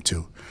this point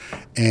too.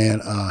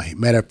 And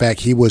matter of fact,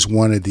 he was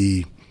one of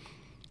the,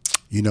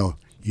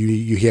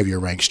 you have your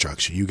rank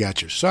structure. You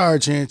got your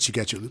sergeants, you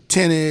got your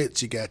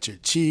lieutenants, you got your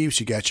chiefs,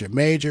 you got your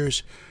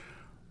majors.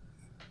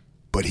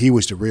 But he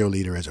was the real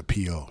leader as a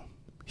PO.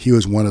 He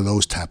was one of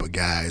those type of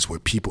guys where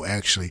people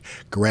actually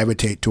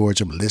gravitate towards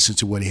him, listen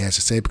to what he has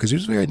to say, because he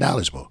was very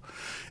knowledgeable.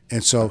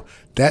 And so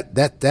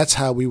that's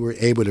how we were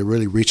able to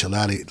really reach a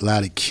lot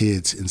of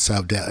kids in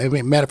South Dallas. I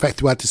mean, matter of fact,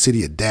 throughout the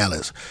city of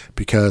Dallas,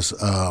 because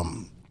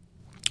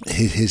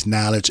his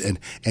knowledge and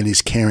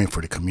his caring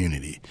for the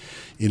community,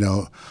 and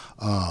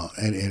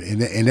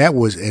that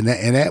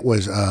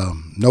was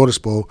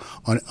noticeable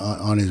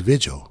on his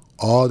vigil.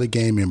 All the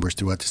gang members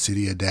throughout the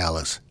city of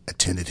Dallas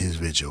attended his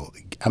vigil.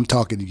 I'm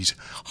talking these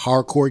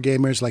hardcore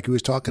gamers like he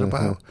was talking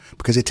about,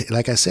 because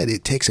like I said,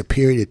 it takes a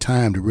period of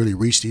time to really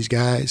reach these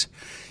guys,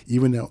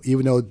 even though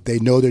they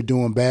know they're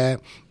doing bad,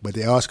 but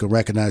they also can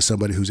recognize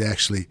somebody who's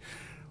actually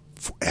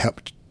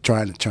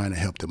trying to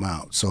help them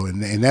out. So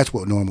and that's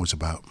what Norm was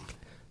about.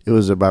 It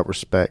was about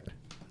respect.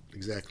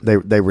 Exactly.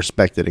 They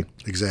respected him.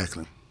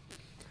 Exactly.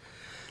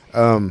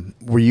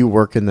 Were you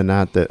working the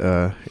night that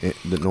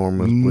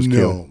Norm was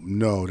killed?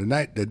 No.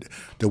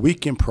 The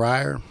weekend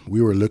prior, we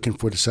were looking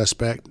for the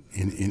suspect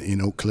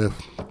in Oak Cliff.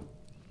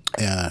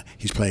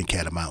 He's playing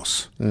cat and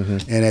mouse,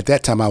 and at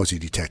that time I was a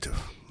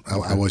detective.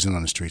 I wasn't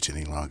on the streets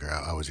any longer.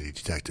 I was a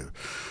detective,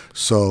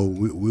 so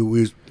we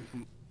were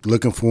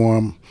looking for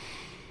him.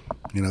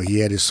 He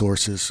had his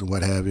sources and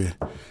what have you,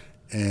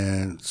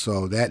 and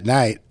so that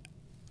night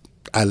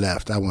I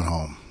left. I went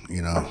home.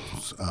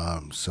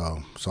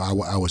 So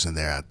I wasn't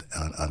there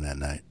on that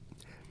night.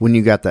 When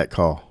you got that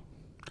call,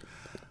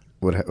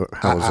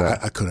 how was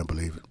that? I couldn't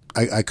believe it.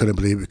 I couldn't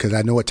believe it because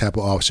I know what type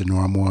of officer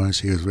Norm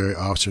was. He was very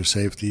officer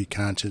safety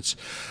conscious,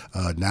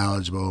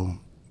 knowledgeable,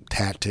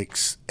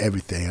 tactics,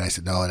 everything. And I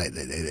said, no,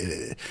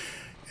 that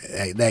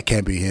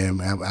can't be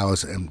him. I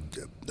was in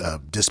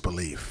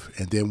disbelief.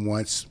 And then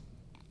once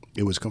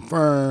it was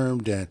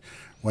confirmed and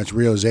once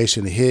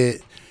realization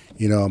hit,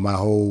 I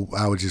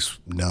was just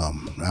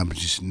numb. I was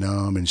just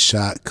numb and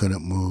shocked,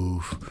 couldn't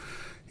move,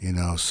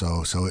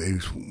 so it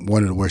was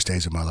one of the worst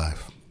days of my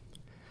life.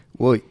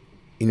 Well,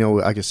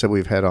 like I said,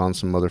 we've had on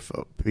some other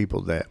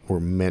people that were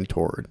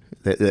mentored,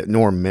 that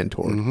Norm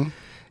mentored.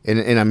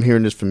 And I'm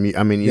hearing this from you.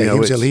 I mean, he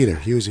was a leader.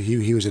 He was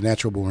a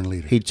natural born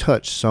leader. He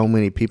touched so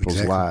many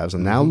people's lives.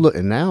 And now look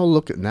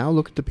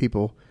at the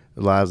people,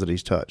 the lives that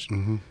he's touched.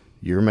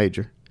 You're a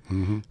major.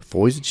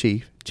 Foy's a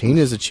chief.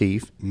 Tina's a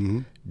chief.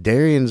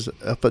 Darian's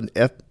up in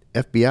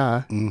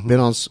FBI. Been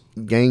on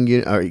gang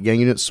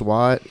unit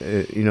SWAT.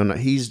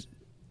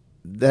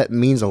 That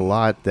means a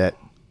lot. That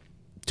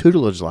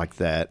tutelage like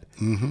that,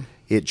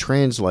 it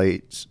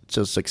translates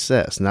to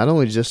success, not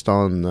only just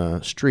on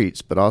the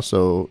streets, but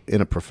also in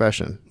a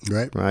profession.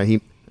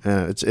 Right.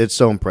 It's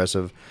so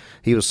impressive.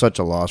 He was such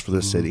a loss for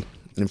this city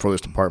and for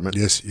this department.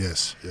 Yes,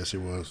 he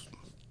was.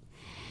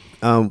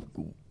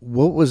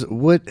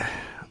 What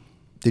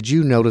did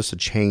you notice a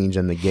change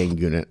in the gang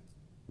unit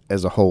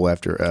as a whole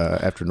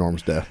after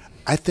Norm's death?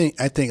 I think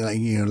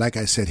like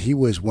I said, he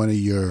was one of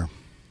your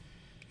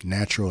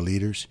natural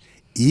leaders.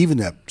 Even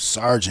the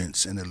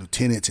sergeants and the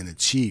lieutenants and the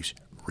chiefs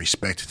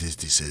respected his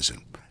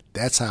decision.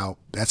 That's how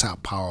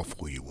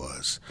powerful he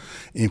was,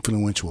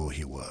 influential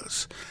he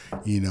was.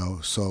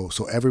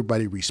 So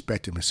everybody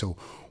respected him. So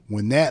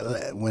when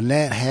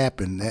that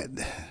happened,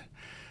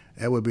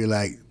 that would be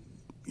like,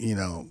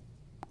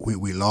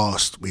 we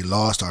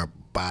lost our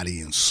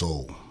body and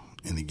soul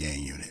in the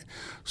gang unit.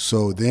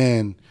 So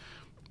then,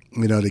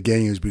 the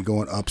gang has been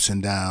going ups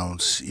and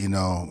downs,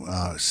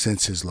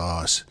 since his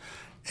loss,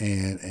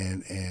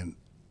 and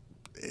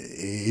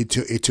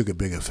it took a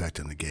big effect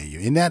on the gang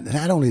unit, and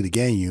not only the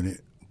gang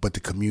unit, but the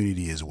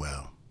community as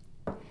well.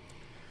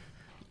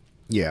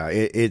 Yeah,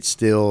 it's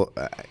still.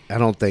 I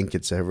don't think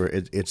it's never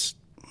going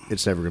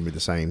to be the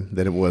same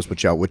that it was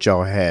what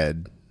y'all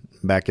had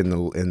back in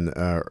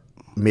the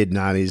mid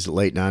 '90s,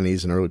 late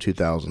 '90s, and early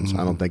 2000s.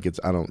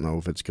 I don't know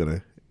if it's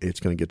gonna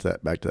get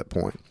back to that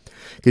point,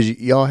 because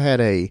y'all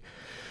had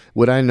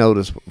what I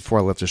noticed before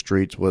I left the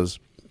streets was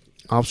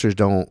officers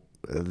don't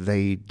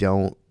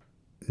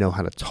know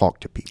how to talk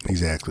to people.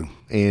 Exactly.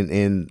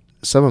 And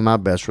some of my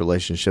best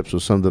relationships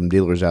with some of them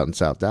dealers out in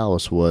South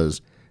Dallas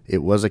was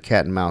a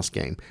cat and mouse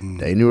game.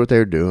 They knew what they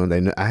were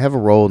doing. I have a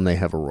role and they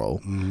have a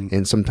role,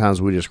 and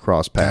sometimes we just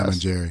cross paths. Tom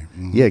and Jerry.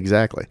 Yeah,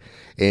 exactly.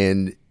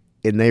 And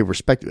they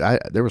respected.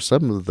 There were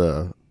some of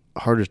the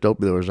hardest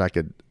dope dealers I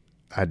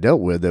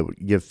dealt with that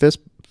would give fist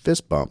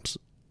bumps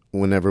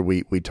whenever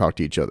we talked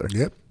to each other.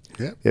 Yep.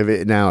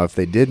 If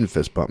they didn't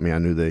fist bump me, I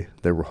knew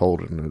they were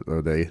holding,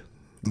 or they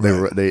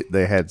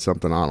had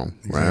something on them.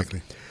 Exactly.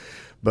 Right?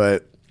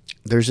 But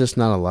there's just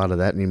not a lot of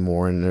that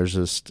anymore, and there's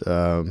just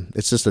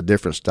it's just a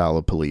different style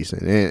of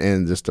policing,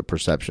 and just the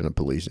perception of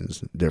policing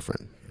is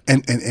different.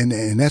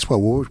 And that's what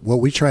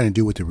we're trying to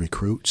do with the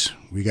recruits.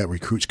 We got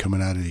recruits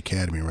coming out of the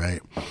academy,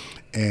 right?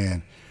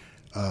 And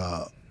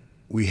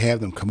we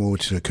have them come over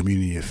to the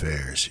community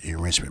affairs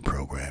enrichment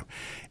program.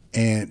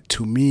 And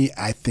to me,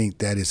 I think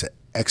that is an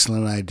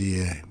excellent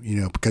idea,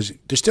 because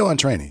they're still on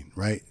training,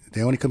 right?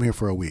 They only come here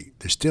for a week.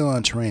 They're still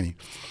on training,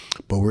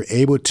 but we're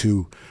able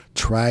to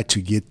try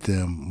to get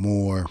them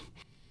more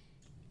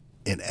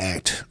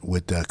interact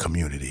with the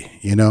community,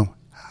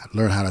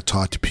 learn how to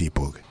talk to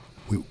people.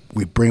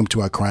 We bring them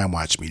to our crime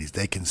watch meetings.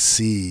 They can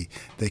see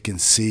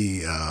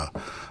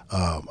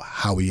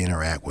how we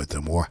interact with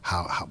them, or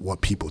how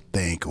what people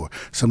think, or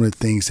some of the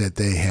things that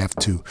they have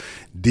to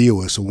deal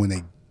with. So when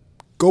they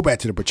go back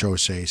to the patrol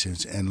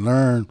stations and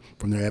learn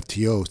from their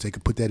FTOs, they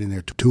can put that in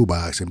their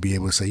toolbox and be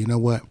able to say, you know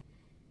what?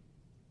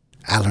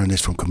 I learned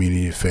this from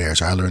community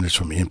affairs, or I learned this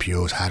from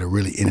NPOs, how to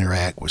really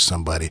interact with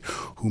somebody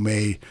who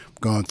may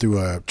have gone through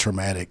a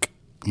traumatic,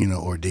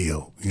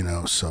 ordeal,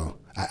 So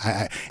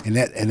and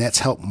that's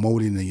helped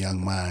molding the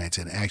young minds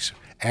and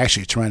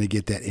actually trying to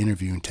get that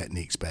interviewing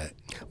techniques back.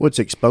 What's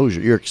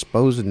exposure? You're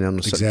exposing them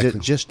to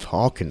Exactly. just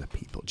talking to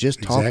people,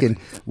 just Exactly. talking,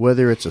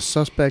 whether it's a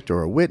suspect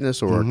or a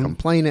witness or a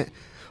complainant,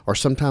 or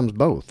sometimes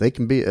both. They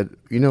can be a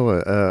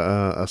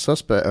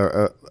suspect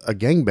or a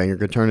gangbanger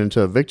could turn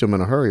into a victim in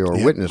a hurry, or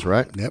a witness,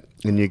 right? Yep.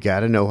 And you got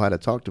to know how to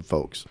talk to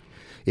folks.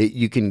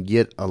 You can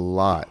get a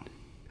lot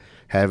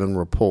having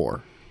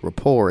rapport.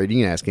 Rapport. And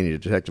you can ask any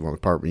detective on the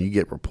department. You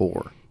get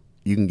rapport.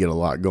 You can get a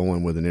lot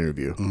going with an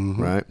interview,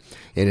 right?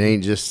 And it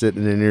ain't just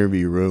sitting in an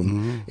interview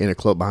room in a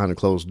club behind a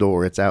closed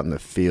door. It's out in the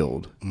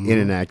field in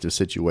an active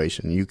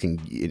situation. You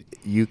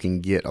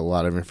can get a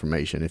lot of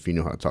information if you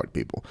know how to talk to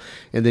people.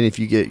 And then if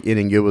you get in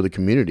and get with the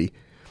community,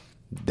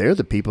 they're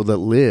the people that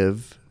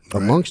live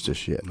amongst this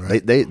shit.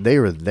 Right. They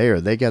are there.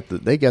 They got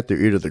their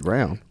ear to the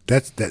ground.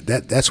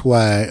 That's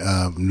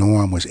why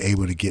Norm was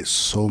able to get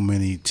so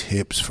many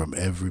tips from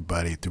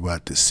everybody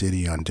throughout the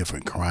city on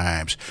different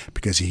crimes,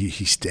 because he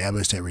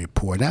established that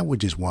rapport, not with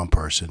just one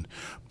person,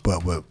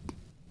 but with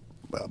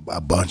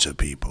a bunch of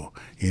people,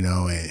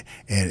 and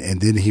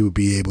then he would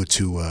be able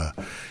to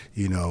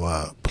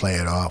play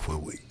it off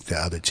with the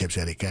other tips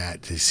that he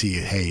got to see,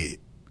 hey,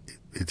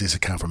 is this a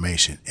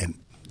confirmation? And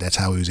that's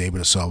how he was able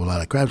to solve a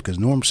lot of crimes, because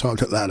Norm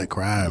solved a lot of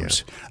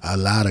crimes.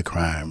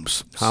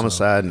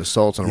 Homicide and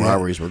assaults and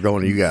robberies were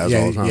going to you guys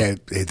all the time. Yeah,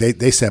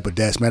 they set up a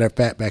desk. Matter of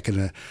fact, back in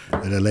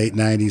the late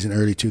 90s and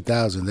early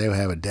 2000s, they would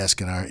have a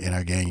desk in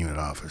our gang unit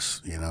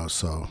office,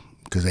 so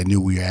because they knew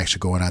we were actually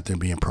going out there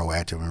and being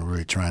proactive and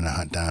really trying to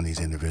hunt down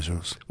these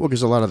individuals. Well,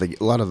 because a lot of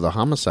the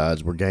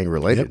homicides were gang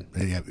related.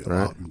 Yep.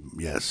 Right?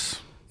 Yes.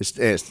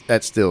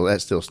 That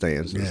still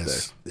stands.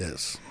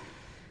 Yes.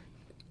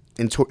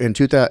 In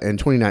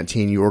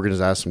 2019, you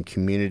organized some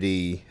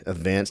community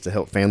events to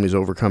help families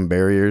overcome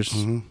barriers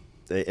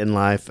in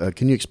life.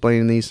 Can you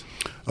explain these?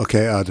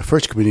 Okay, the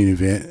first community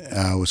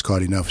event was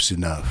called Enough is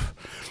Enough.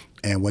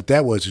 And what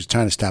that was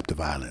trying to stop the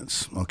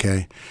violence,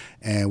 okay?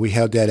 And we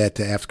held that at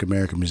the African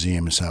American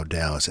Museum in South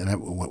Dallas. And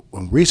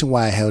the reason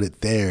why I held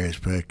it there is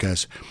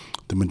because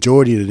the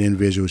majority of the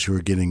individuals who were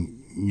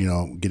getting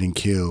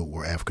killed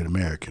were African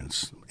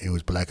Americans. It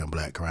was black on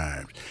black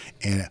crimes.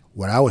 And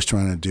what I was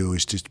trying to do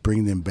is just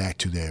bring them back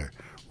to their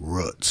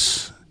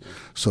roots.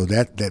 So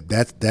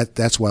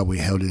that's why we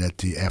held it at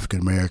the African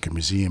American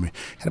Museum. It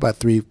had about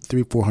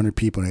 400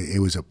 people, and it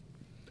was a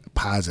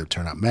positive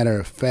turnout. Matter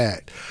of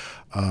fact,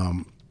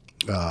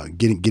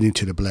 getting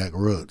to the black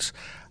roots,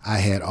 I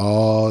had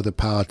all the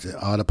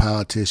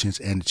politicians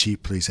and the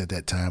chief police at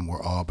that time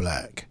were all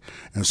black.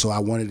 And so I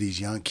wanted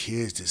these young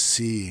kids to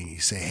see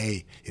and say,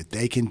 hey, if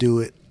they can do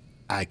it,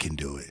 I can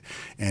do it.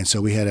 And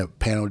so we had a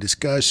panel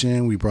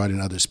discussion. We brought in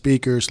other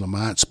speakers.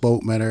 Lamont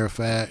spoke, matter of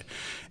fact,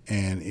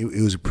 and it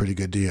was a pretty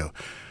good deal.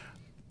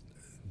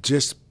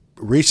 Just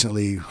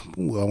recently, I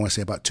want to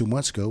say about 2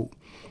 months ago,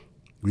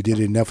 we did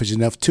Enough is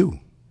Enough 2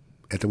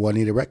 at the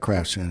Juanita Rec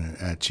Craft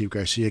Center. Chief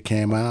Garcia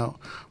came out,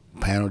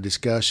 panel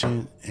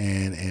discussion,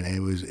 and it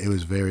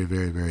was very,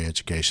 very, very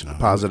educational.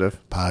 Positive.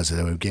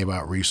 We gave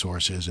out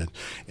resources,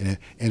 and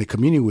the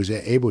community was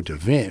able to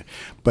vent,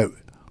 but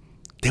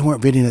they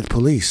weren't venting at the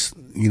police.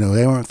 They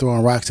weren't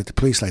throwing rocks at the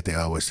police like they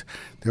always.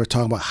 They were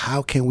talking about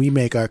how can we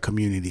make our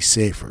community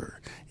safer,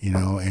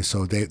 and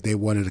so they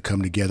wanted to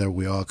come together.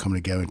 We all come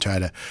together and try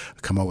to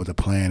come up with a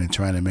plan and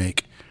try to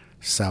make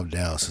South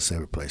Dallas a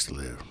safer place to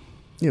live.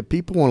 Yeah,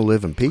 people want to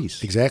live in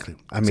peace. Exactly.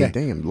 I mean,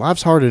 damn,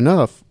 life's hard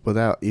enough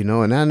without,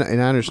 and I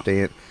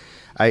understand.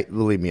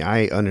 Believe me,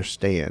 I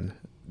understand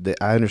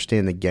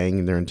the gang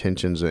and their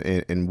intentions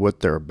and what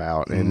they're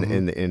about,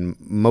 and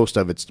most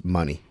of it's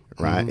money,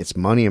 right? It's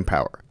money and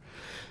power.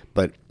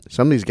 But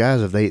some of these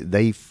guys, if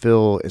they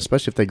feel,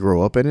 especially if they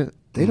grow up in it,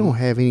 they don't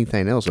have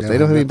anything else. If they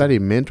don't have anybody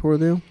to mentor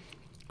them,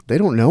 they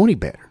don't know any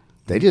better.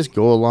 They just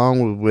go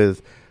along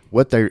with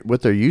what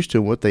they're used to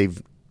and what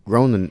they've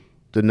grown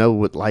to know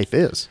what life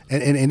is.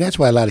 And that's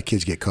why a lot of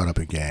kids get caught up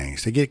in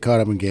gangs. They get caught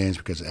up in gangs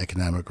because of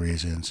economic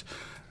reasons,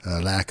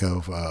 lack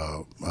of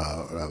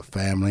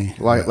family.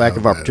 Lack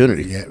of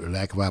opportunity.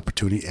 Lack of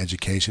opportunity,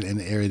 education in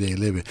the area they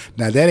live in.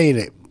 Now, that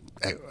ain't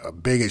a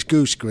big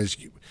excuse, because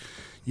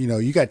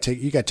you got to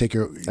take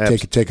your own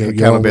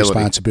Accountability.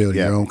 responsibility,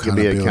 Yeah, your own could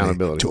be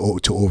accountability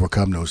to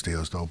overcome those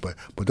deals, though. But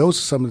those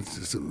are some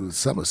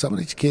of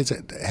these kids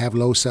that have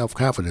low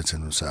self-confidence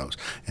in themselves,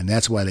 and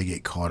that's why they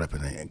get caught up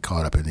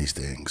in these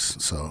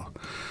things. So,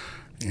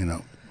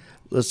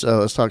 Let's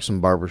talk some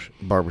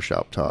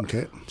barbershop talk.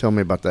 Okay. Tell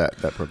me about that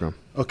program.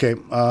 Okay,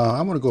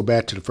 I want to go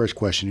back to the first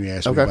question you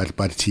asked me about the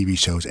TV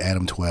shows,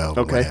 Adam 12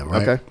 or whatever,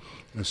 right? Okay.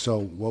 And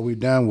so what we've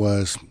done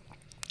was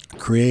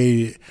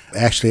created,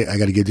 actually, I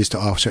got to give this to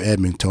Officer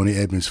Edmonds, Tony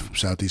Edmonds from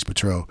Southeast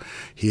Patrol.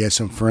 He has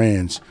some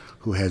friends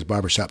who has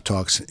barbershop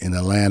talks in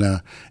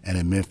Atlanta and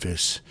in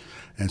Memphis.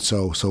 And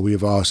so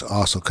we've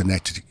also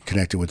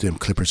connected with them,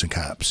 Clippers and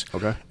Cops.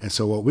 Okay. And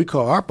so what we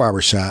call our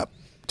barbershop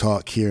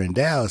talk here in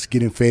Dallas,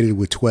 Getting Faded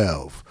with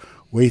 12.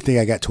 Where do you think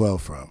I got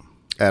 12 from?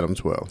 Adam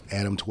 12.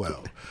 Adam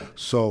 12.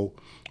 So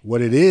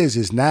what it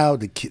is now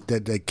the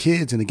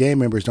kids and the gang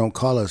members don't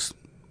call us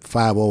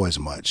 5-0 as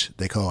much.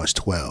 They call us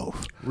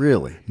 12.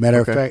 Really?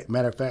 Matter of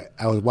fact,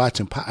 I was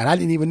watching Power, and I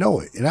didn't even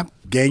know it. And I'm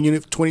gang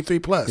unit 23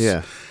 plus.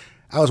 Yeah.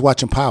 I was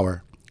watching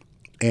Power,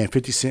 and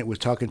 50 Cent was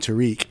talking to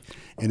Tariq,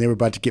 and they were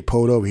about to get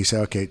pulled over. He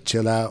said, "Okay,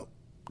 chill out.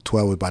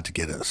 12 was about to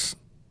get us."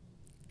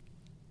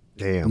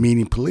 Damn.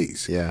 Meaning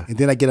police. Yeah. And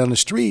then I get on the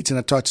streets and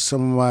I talk to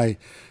some of my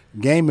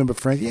gang member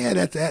friends. Yeah,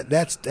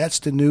 that's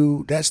the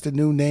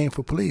new name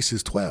for police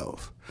is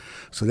 12.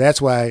 So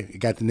that's why it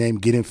got the name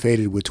Getting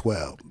Faded with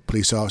 12.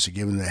 Police officer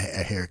giving a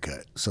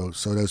haircut. So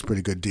that was a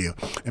pretty good deal.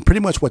 And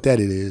pretty much what that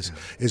is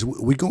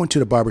we go into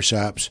the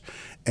barbershops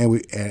and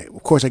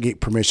of course I get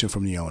permission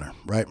from the owner,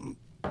 right?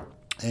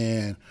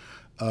 And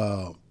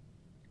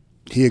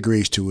he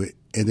agrees to it.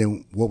 And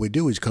then what we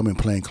do is come in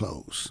plain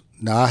clothes.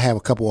 Now, I have a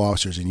couple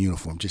officers in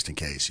uniform just in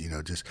case,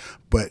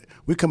 but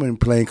we come in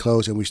plain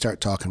clothes and we start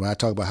talking about, I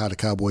talk about how the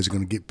Cowboys are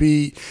going to get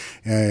beat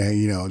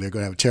and, they're going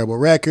to have a terrible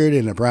record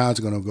and the Browns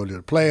are going to go to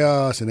the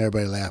playoffs and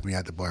everybody laugh me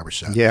at the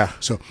barbershop. Yeah.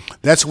 So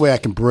that's the way I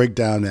can break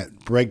down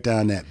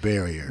that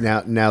barrier.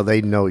 Now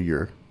they know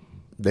you're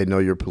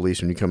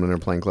police when you come in there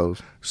plain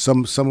clothes.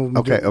 Some of them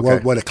Okay, do.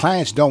 okay. Well, the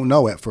clients don't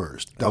know at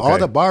first. All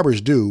the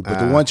barbers do, but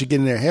the ones who get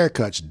in their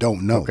haircuts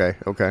don't know.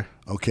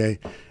 Okay.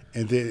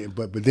 And then,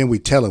 but then we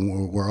tell them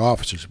we're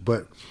officers.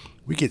 But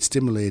we get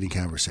stimulating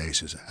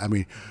conversations. I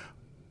mean,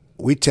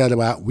 we tell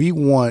them we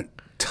want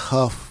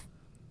tough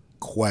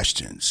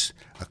questions.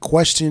 A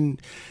question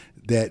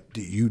that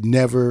you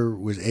never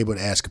was able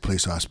to ask a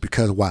police officer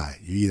because why?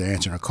 You either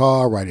answering a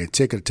call, writing a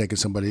ticket, or taking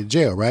somebody to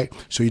jail, right?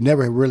 So you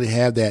never really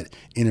have that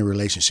in a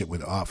relationship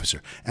with the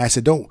officer. And I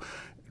said, don't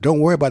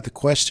worry about the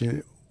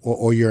question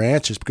or your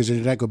answers because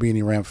there's not going to be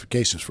any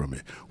ramifications from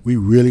it. We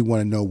really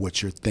want to know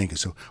what you're thinking.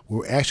 So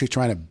we're actually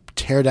trying to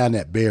tear down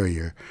that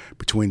barrier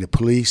between the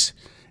police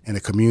and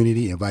the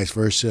community and vice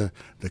versa,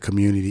 the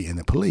community and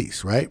the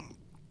police, right?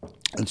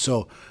 And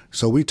so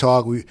we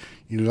talk, a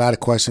lot of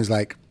questions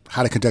like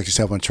how to conduct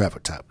yourself on a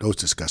traffic stop. Those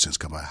discussions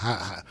come up.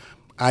 How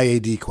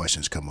IAD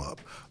questions come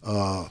up.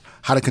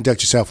 How to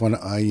conduct yourself on,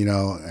 I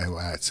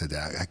said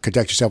that.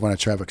 Conduct yourself on a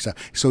traffic stop.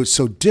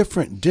 So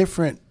different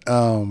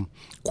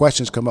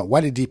questions come up.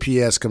 Why did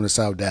DPS come to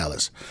South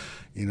Dallas?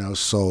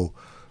 So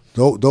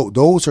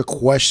those are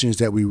questions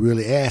that we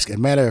really ask. And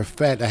matter of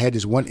fact, I had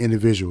this one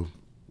individual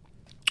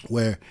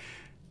where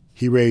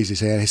he raised his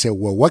hand. He said,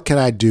 "Well, what can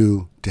I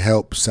do to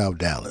help South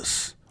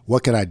Dallas?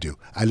 What can I do?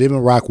 I live in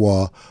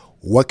Rockwall.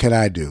 What can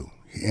I do?"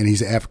 And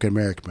he's an African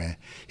American man.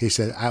 He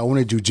said, "I own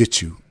a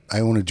jiu-jitsu.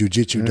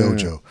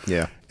 Dojo."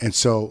 Yeah. And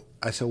so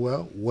I said,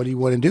 "Well, what do you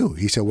want to do?"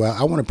 He said, "Well,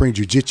 I want to bring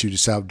jiu-jitsu to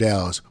South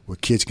Dallas where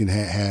kids can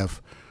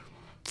have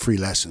free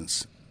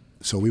lessons."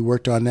 So we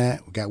worked on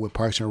that. We got with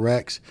Parks and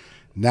Recs.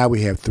 Now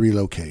we have 3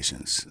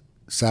 locations,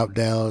 South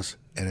Dallas,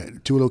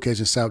 and 2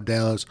 locations South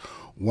Dallas,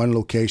 4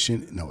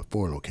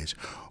 locations.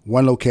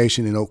 1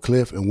 location in Oak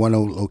Cliff and 1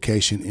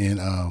 location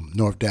in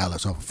North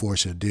Dallas off of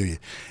Forest and Adelia.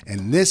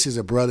 And this is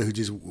a brother who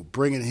just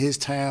bringing his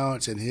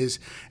talents and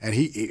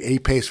he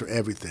pays for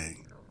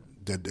everything.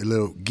 The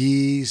little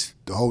gis,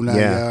 the whole 9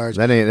 yards.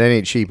 That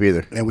ain't cheap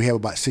either. And we have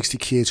about 60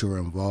 kids who are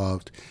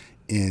involved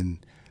in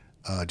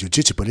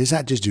jiu-jitsu, but it's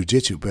not just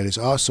jiu-jitsu, but it's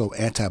also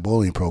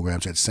anti-bullying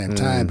programs at the same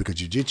time because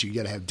jiu-jitsu, you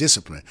got to have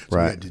discipline. So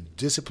right. You got the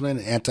discipline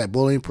and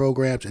anti-bullying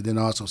programs and then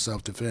also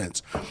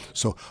self-defense.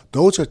 So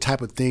those are the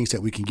type of things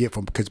that we can get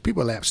from, because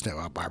people laugh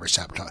at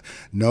barbershop talk.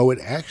 No, it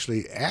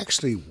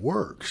actually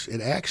works.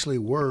 It actually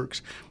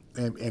works,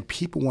 and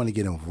people want to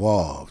get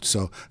involved.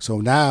 So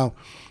now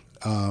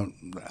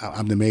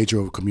I'm the major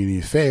of community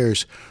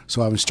affairs,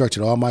 so I've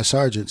instructed all my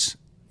sergeants,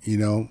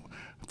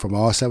 from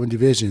all 7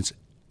 divisions.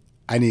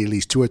 I need at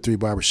least 2 or 3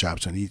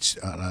 barbershops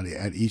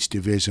at each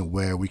division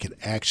where we can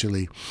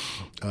actually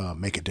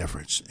make a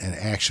difference and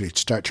actually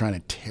start trying to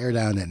tear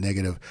down that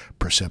negative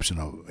perception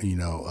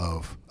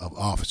of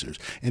officers.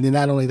 And then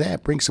not only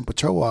that, bring some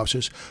patrol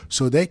officers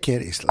so they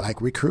can, it's like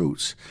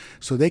recruits,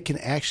 so they can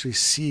actually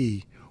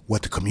see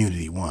what the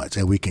community wants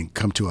and we can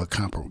come to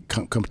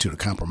the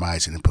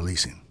compromise in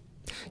policing.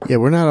 Yeah,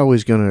 we're not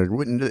always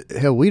going to.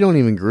 Hell, we don't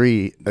even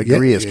agree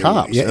as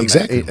cops. Yeah,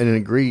 exactly. And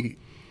agree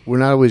we're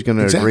not always going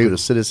to Exactly. agree with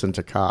a citizen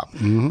to cop,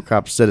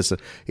 cop to citizen.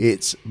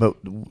 But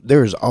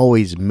there's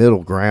always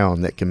middle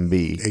ground that can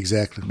be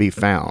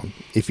found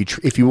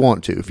if you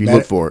want to, if you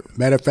look for it.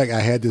 Matter of fact,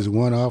 I had this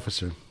one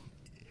officer.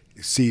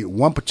 See,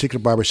 one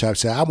particular barbershop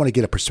said, I want to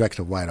get a perspective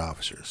of white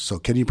officers. So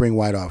can you bring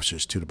white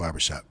officers to the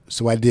barbershop?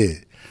 So I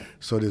did.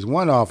 So there's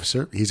one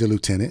officer, he's a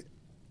lieutenant,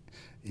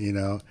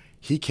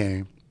 he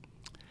came,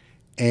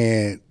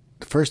 and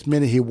the first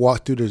minute he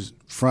walked through the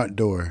front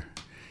door,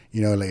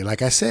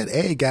 like I said,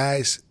 hey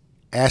guys,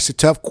 ask the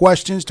tough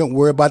questions. Don't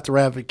worry about the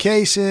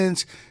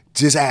ramifications.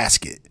 Just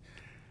ask it.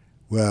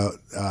 Well,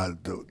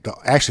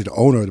 the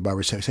owner of the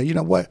barbershop said, you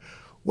know what?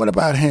 What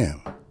about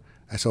him?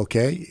 I said,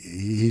 okay,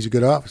 he's a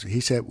good officer.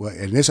 He said, well,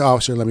 and this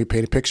officer, let me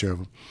paint a picture of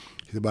him.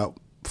 He's about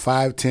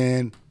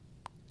 5'10",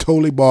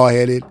 totally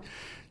bald-headed.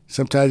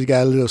 Sometimes he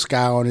got a little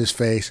scowl on his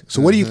face.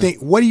 So what do you think?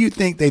 What do you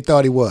think they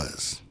thought he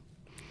was?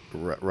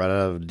 Right out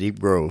of Deep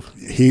Grove.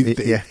 He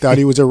thought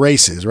he was a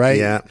racist, right?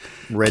 Yeah.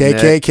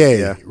 Redneck. KKK,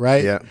 yeah.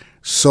 right? Yeah.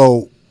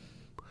 So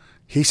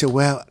he said,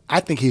 well,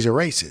 I think he's a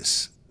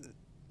racist.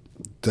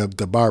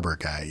 The barber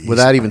guy.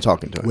 Without even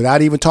talking to him.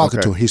 Without even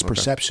talking to him, his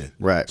perception.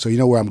 Right. So you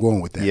know where I'm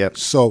going with that. Yep.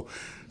 So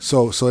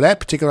that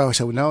particular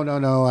officer said, no,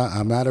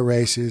 I'm not a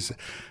racist.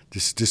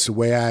 This is the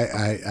way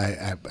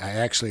I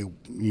actually,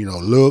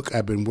 look.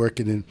 I've been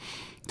working in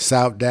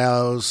South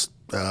Dallas,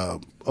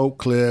 Oak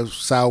Cliff,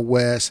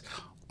 Southwest,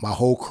 my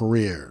whole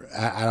career.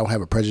 I don't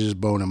have a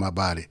prejudiced bone in my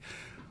body.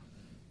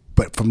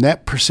 But from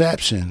that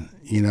perception,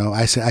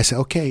 I said,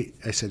 okay.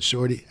 I said,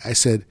 Shorty,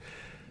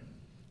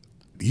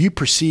 you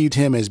perceived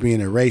him as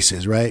being a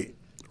racist, right?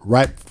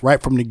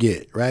 Right from the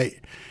get, right?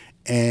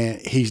 And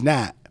he's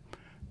not.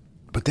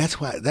 But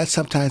that's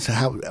sometimes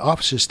how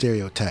officers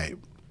stereotype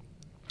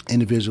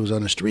individuals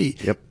on the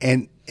street. Yep.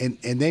 And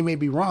they may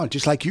be wrong,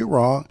 just like you're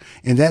wrong.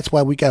 And that's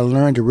why we got to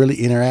learn to really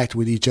interact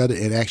with each other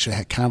and actually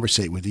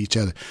conversate with each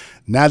other.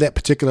 Now that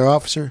particular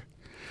officer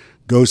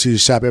goes to the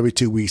shop every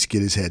 2 weeks to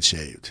get his head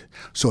shaved.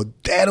 So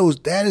that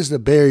is the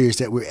barriers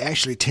that we're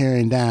actually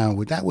tearing down,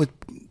 not with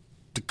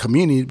the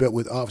community, but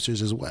with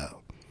officers as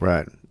well.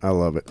 Right. I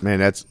love it, man.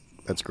 That's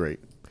great.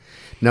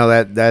 No,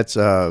 that's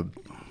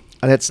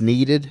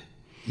needed,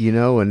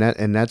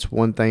 and that's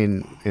one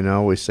thing. I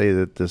always say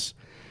that this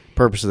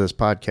purpose of this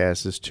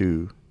podcast is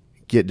to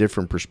get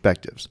different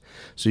perspectives.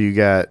 So you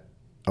got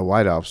a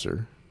white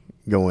officer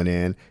going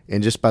in,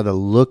 and just by the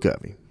look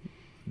of him,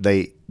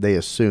 they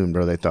assumed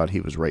or they thought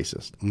he was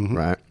racist,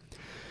 right?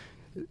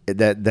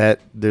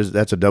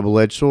 That's a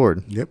double-edged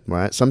sword. Yep.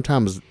 Right.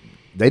 Sometimes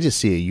they just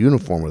see a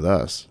uniform with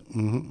us,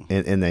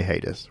 and they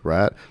hate us,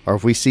 right? Or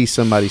if we see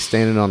somebody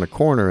standing on the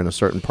corner in a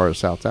certain part of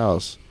South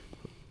Dallas,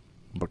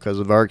 because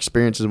of our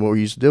experiences and what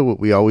we used to deal with,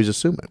 we always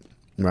assume it,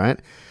 right?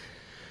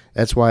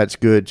 That's why it's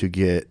good to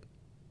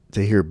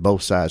hear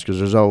both sides, because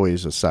there's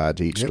always a side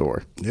to each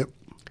story. Yep.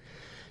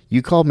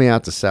 You called me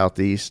out to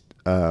Southeast,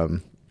 I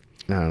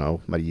don't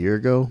know, about a year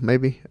ago,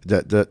 maybe,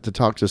 to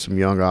talk to some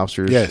young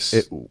officers. Yes.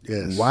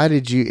 Yes. Why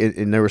did you?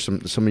 And there were some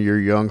of your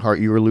young heart.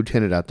 You were a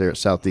lieutenant out there at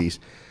Southeast.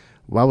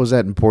 Why was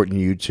that important to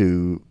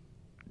you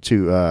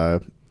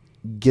to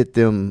get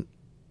them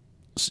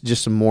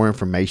just some more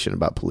information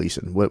about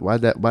policing?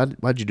 Why'd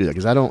you do that?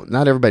 Because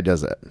not everybody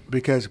does that.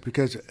 Because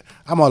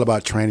I'm all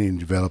about training and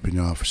developing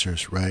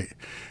officers, right?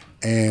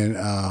 And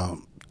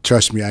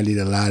trust me, I need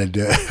a lot of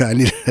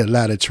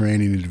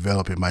training and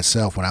developing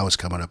myself when I was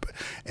coming up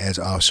as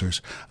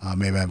officers.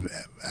 Maybe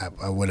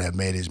I wouldn't have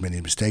made as many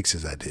mistakes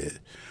as I did,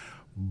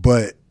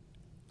 but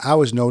I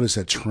was noticed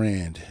a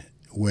trend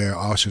where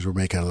officers were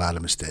making a lot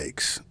of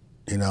mistakes.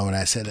 And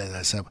I said to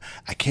myself,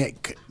 I can't.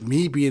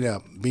 Me being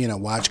a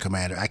watch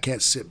commander, I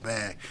can't sit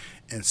back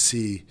and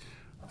see.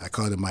 I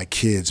call them my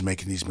kids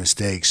making these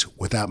mistakes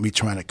without me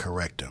trying to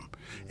correct them,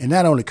 and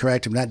not only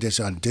correct them, not just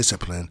on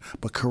discipline,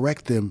 but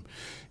correct them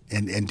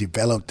and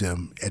develop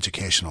them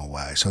educational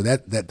wise. So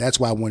that's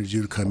why I wanted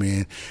you to come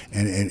in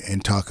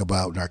and talk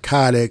about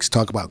narcotics,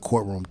 talk about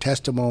courtroom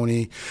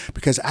testimony,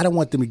 because I don't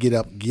want them to get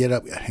up.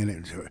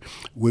 And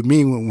with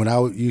me, when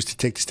I used to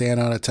take the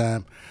stand all the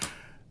time,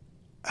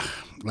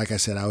 like I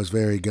said, I was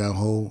very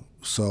gung-ho,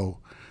 so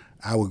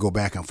I would go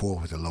back and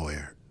forth with the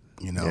lawyer.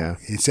 Yeah.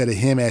 Instead of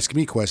him asking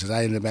me questions,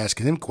 I ended up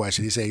asking him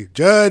questions. He'd say,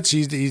 "Judge,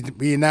 he's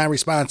being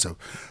non-responsive."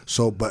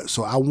 So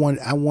I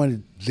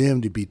wanted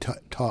them to be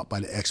taught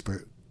by the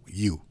expert,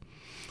 you,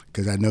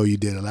 because I know you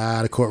did a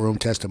lot of courtroom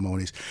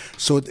testimonies,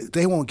 so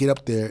they won't get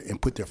up there and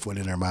put their foot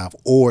in their mouth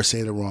or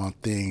say the wrong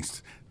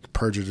things,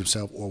 perjure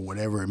themselves, or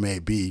whatever it may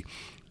be,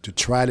 to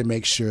try to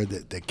make sure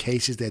that the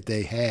cases that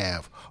they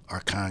have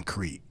are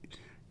concrete,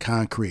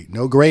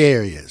 no gray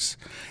areas.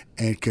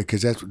 And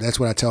because that's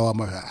what I tell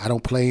them, I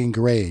don't play in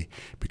gray,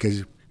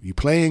 because if you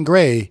play in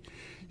gray,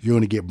 you're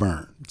going to get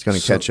burned. It's going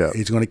to catch up.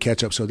 It's going to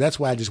catch up. So that's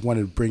why I just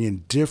wanted to bring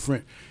in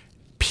different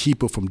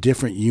people from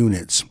different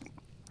units,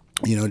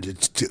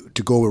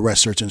 to go over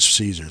arrest, search, and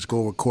seizures, go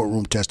over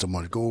courtroom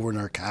testimony, go over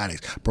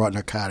narcotics, brought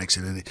narcotics,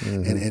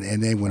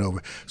 and they went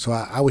over. So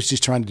I was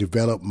just trying to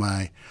develop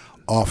my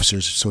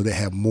officers so they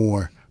have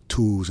more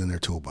tools in their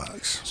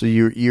toolbox. So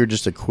you're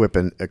just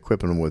equipping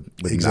them with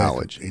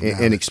knowledge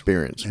and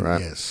experience,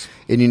 right? Yes.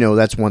 And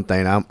that's one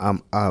thing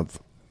I've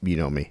you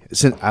know me,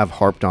 since I've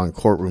harped on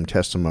courtroom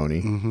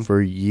testimony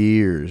for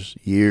years,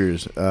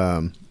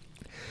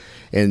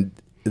 and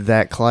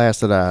that class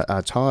that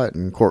I taught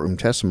in courtroom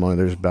testimony,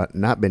 there's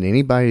not been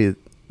anybody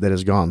that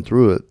has gone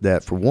through it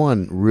that, for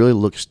one, really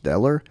looks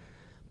stellar,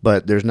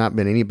 but there's not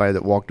been anybody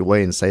that walked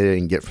away and say they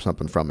didn't get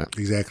something from it.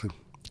 Exactly.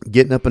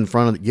 Getting up in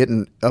front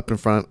in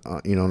front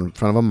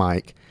of a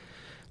mic,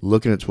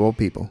 looking at 12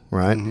 people,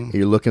 right?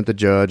 You're looking at the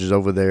judges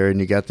over there, and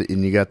you got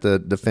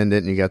the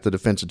defendant, and you got the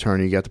defense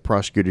attorney, you got the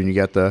prosecutor, and you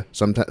got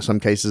some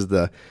cases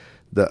the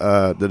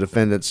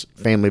defendant's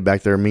family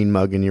back there mean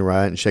mugging you,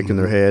 right, and shaking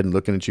their head and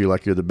looking at you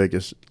like you're the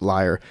biggest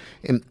liar.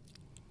 And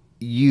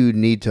you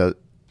need to.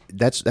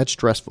 That's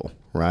stressful,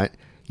 right?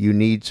 You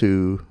need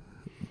to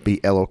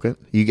be eloquent.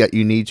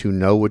 You need to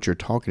know what you're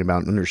talking about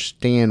and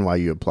understand why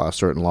you apply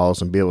certain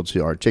laws and be able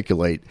to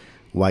articulate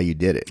why you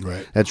did it.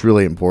 Right. That's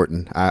really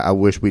important. I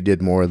wish we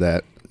did more of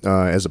that,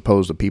 as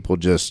opposed to people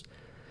just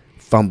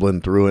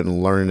fumbling through it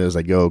and learning as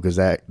they go, because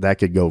that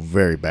could go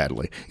very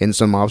badly. And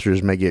some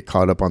officers may get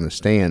caught up on the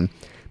stand,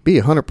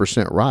 be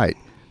 100% right,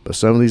 but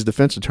some of these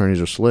defense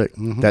attorneys are slick.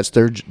 That's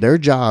their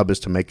job, is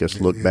to make us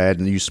look bad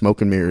and use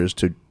smoke and mirrors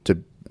to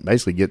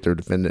basically get their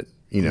defendant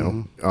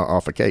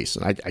off a case.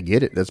 And I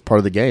get it. That's part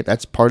of the game.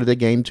 That's part of the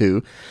game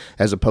too,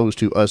 as opposed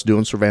to us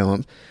doing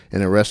surveillance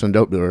and arresting a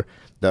dope dealer.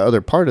 The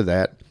other part of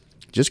that,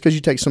 just because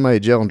you take somebody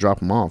to jail and drop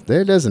them off,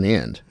 that doesn't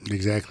end.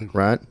 Exactly.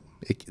 Right?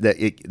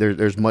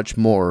 There's much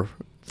more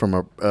from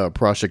a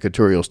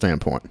prosecutorial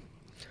standpoint.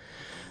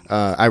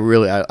 I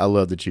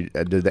love that you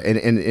did that,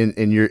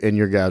 and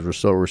your guys were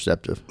so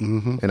receptive,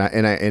 and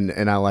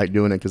I like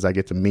doing it because I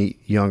get to meet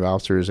young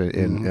officers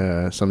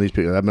and some of these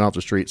people. I've been off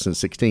the street since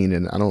 16,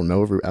 and I don't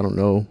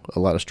know a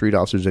lot of street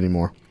officers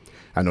anymore.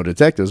 I know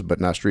detectives, but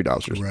not street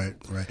officers. Right.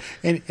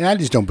 And I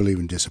just don't believe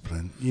in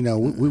discipline.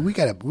 We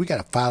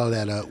gotta follow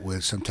that up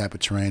with some type of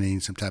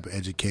training, some type of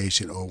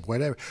education, or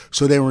whatever,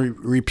 so they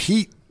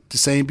repeat the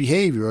same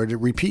behavior or to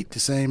repeat the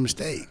same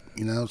mistake.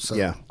 So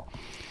yeah.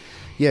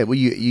 Well,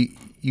 you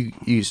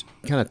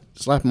kind of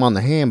slap them on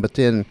the hand, but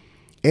then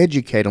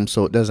educate them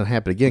so it doesn't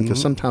happen again.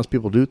 Because sometimes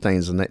people do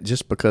things and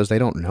just because they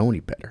don't know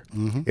any better.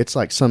 It's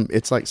like some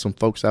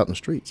folks out in the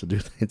streets that do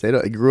things.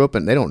 They grew up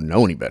and they don't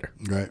know any better.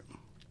 Right.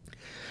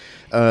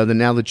 Then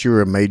now that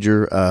you're a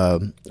major,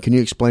 can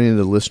you explain to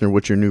the listener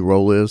what your new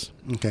role is?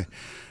 Okay.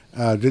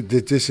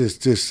 This is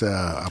just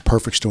a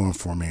perfect storm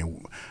for me.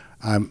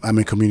 I'm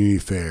in community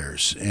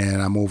affairs,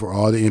 and I'm over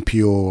all the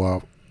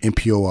NPO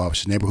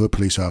officers, neighborhood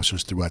police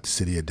officers throughout the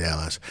city of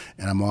Dallas,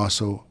 and I'm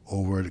also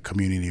over the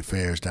community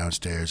affairs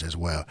downstairs as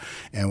well.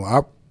 And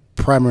our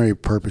primary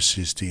purpose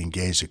is to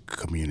engage the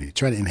community,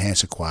 try to enhance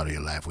the quality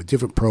of life with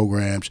different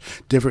programs,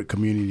 different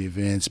community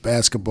events,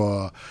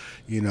 basketball,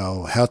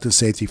 health and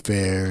safety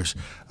fairs,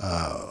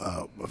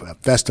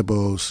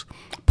 festivals,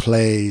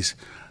 plays.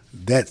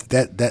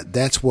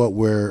 That's what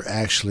we're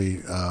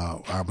actually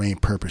our main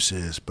purpose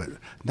is. But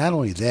not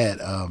only that,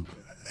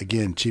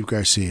 again, Chief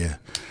Garcia,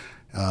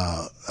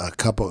 last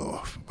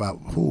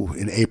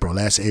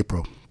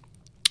April,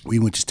 we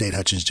went to State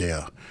Hutchins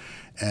Jail.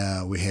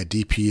 We had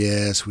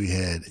DPS, we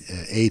had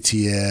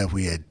ATF,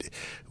 we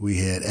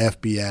had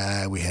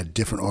FBI, we had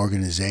different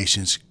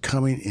organizations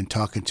coming and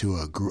talking to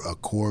a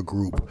core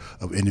group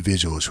of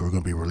individuals who are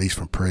going to be released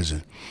from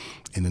prison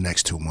in the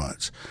next 2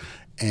 months.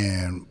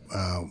 And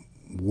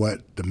what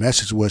the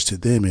message was to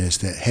them is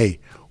that, hey,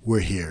 we're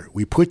here.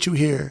 We put you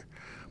here,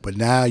 but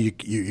now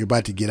you're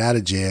about to get out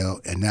of jail,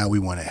 and now we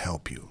want to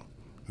help you.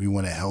 We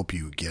want to help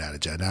you get out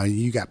of jail. Now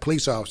you got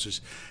police officers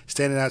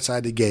standing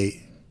outside the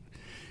gate,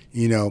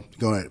 going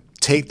to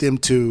take them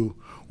to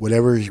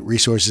whatever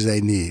resources they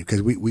need,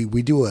 because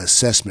we do an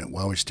assessment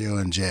while we're still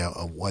in jail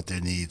of what their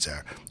needs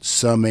are.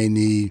 Some may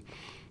need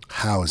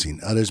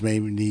housing, others may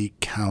need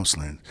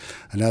counseling,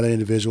 another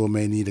individual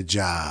may need a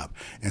job,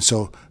 and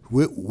so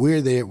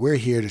we're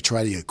here to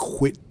try to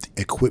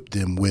equip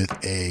them with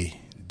a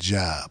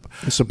job.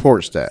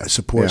 Support staff.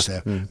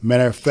 Staff.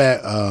 Matter of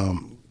fact,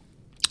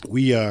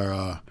 we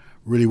are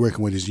really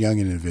working with this young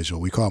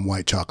individual. We call him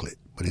White Chocolate,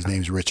 but his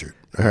name's Richard.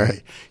 All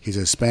right. He's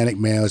a Hispanic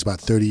male. He's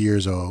about 30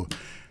 years old.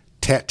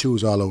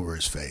 Tattoos all over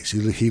his face.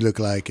 He looked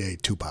like a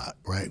Tupac,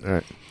 right? All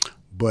right.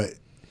 But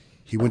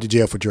he went to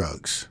jail for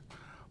drugs.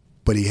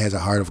 But he has a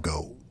heart of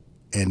gold.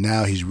 And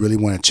now he's really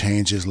want to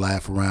change his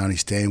life around. He's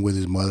staying with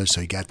his mother,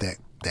 so he got that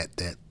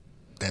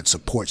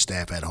support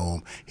staff at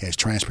home. He has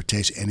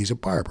transportation, and he's a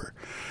barber.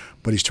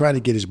 But he's trying to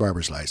get his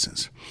barber's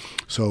license.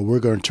 So we're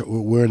in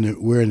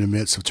the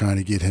midst of trying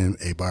to get him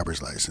a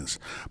barber's license.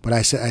 But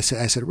I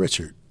said,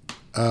 Richard,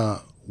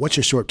 what's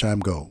your short-time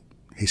goal?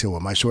 He said, well,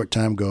 my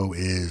short-time goal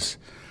is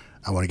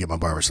I want to get my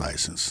barber's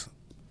license.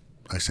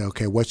 I said,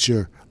 okay, what's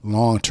your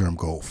long-term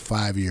goal,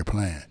 5-year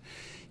plan?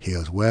 He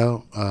goes,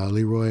 well,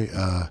 Leroy,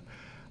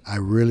 I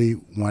really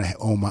want to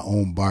own my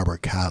own barber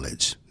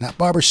college. Not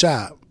barber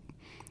shop,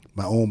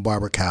 my own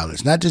barber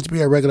college. Not just to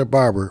be a regular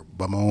barber,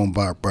 but my own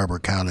barber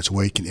college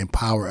where you can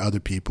empower other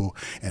people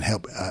and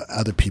help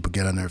other people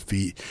get on their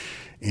feet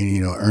and,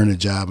 you know, earn a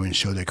job and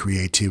show their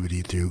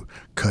creativity through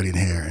cutting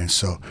hair. And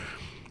so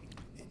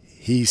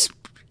he's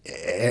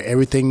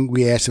everything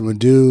we asked him to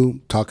do,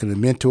 talking to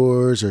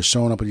mentors or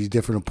showing up at these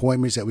different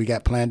appointments that we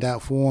got planned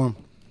out for him,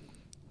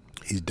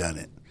 he's done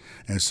it.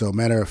 And so,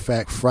 matter of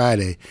fact,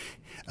 Friday,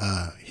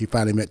 he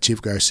finally met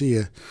Chief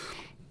Garcia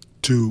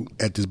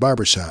at this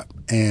barbershop.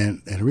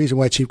 And the reason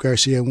why Chief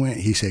Garcia went,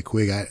 he said,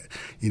 Quigg,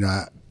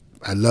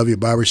 I love your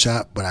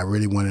barbershop, but I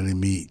really wanted to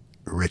meet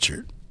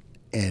Richard.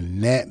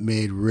 And that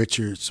made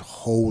Richard's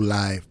whole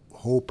life,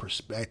 whole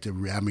perspective.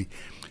 I mean,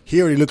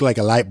 he already looked like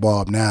a light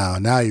bulb now.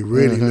 Now he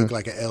really looked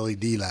like an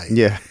LED light.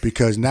 Yeah.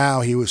 Because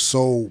now he was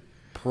so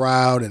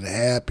proud and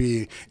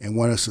happy and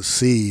wanted to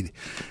succeed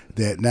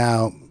that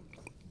now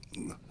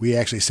we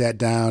actually sat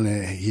down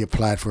and he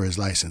applied for his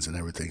license and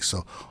everything.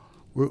 So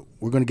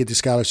we're going to get the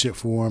scholarship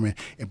for him.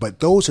 But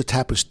those are the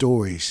type of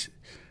stories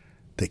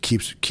that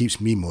keeps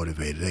me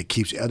motivated, that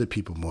keeps other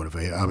people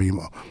motivated. I mean,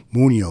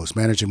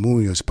 Manager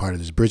Munoz is a part of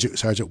this.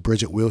 Sergeant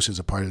Bridget Wilson is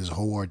a part of this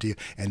whole ordeal.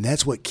 And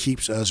that's what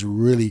keeps us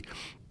really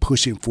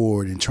pushing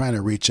forward and trying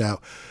to reach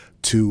out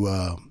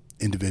to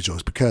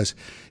individuals. Because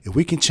if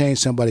we can change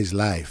somebody's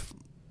life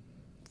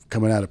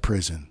coming out of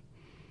prison,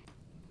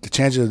 the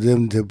chances of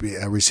them to be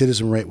a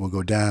recidivism rate will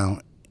go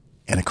down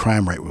and a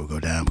crime rate will go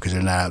down because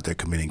they're not out there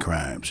committing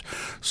crimes.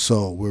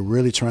 So we're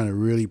really trying to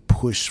really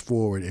push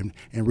forward and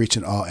reach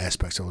in all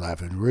aspects of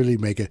life and really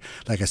make it,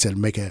 like I said,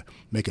 make a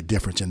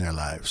difference in their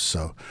lives.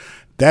 So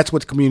that's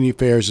what the community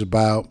affairs is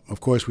about.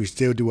 Of course, we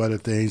still do other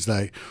things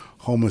like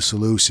homeless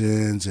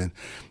solutions and,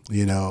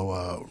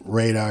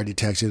 radar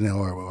detection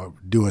or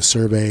doing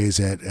surveys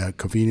at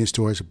convenience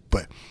stores.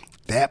 But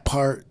that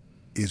part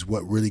is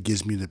what really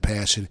gives me the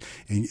passion.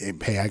 And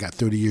hey, I got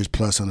 30 years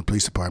plus on the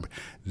police department.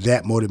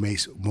 That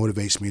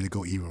motivates me to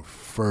go even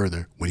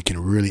further when you can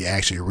really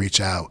actually reach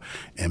out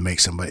and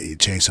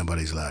change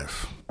somebody's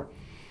life.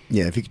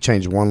 Yeah, if you can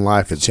change one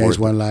life, it's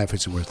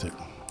worth it.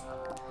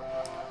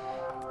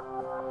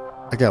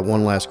 I got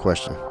one last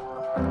question.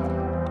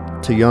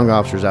 To young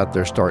officers out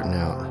there starting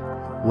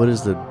out, what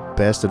is the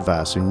best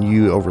advice in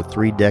you over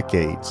 3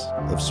 decades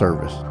of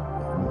service?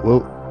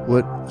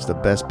 What is the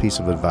best piece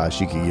of advice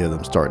you could give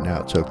them starting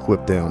out to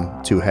equip them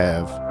to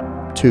have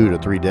 2 to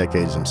 3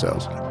 decades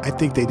themselves? I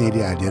think they need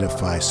to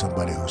identify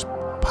somebody who's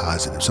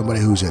positive, somebody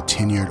who's a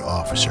tenured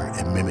officer,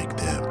 and mimic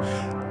them.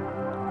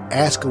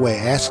 Ask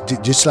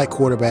just like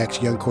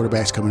young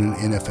quarterbacks coming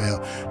in the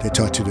NFL, they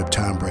talk to the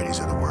Tom Brady's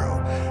of the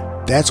world.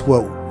 That's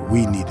what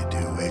we need to do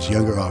as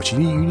younger officers.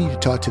 You need to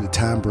talk to the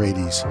Tom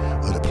Brady's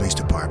of the police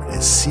department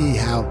and see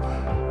how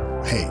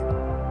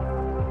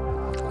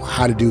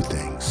to do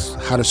things,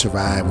 how to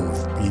survive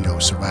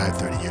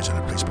 30 years in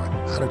the police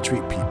department, how to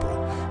treat people,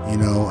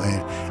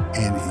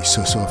 and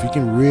so if you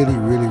can really,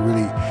 really,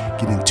 really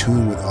get in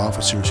tune with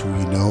officers who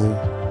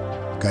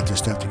got their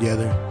stuff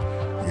together,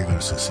 you're going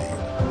to succeed.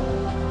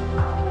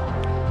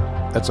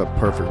 That's a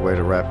perfect way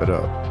to wrap it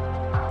up.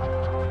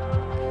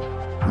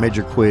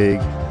 Major Quigg,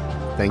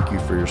 thank you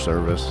for your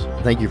service.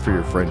 Thank you for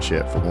your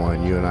friendship, for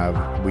one. You and I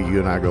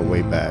go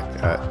way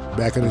back.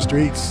 Back in the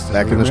streets.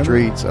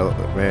 Oh,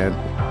 man.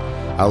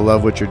 I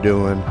love what you're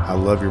doing. I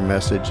love your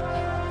message.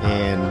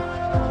 And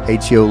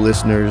ATO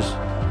listeners,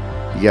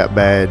 you got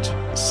badge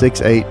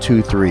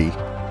 6823.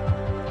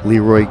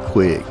 Leroy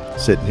Quigg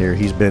sitting here.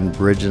 He's been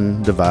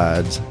bridging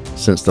divides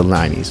since the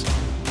 90s.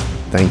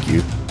 Thank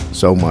you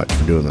so much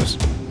for doing this.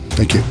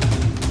 Thank you.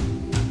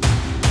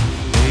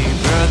 Hey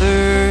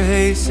brother,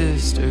 hey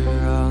sister,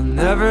 I'll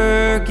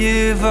never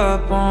give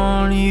up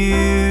on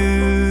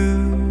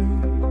you.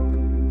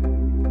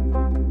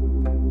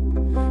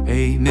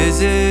 Hey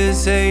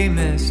Mrs., hey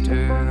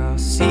mister, I'll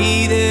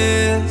see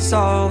this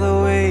all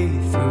the way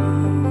through.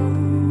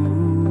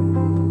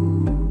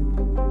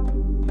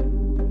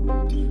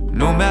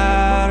 No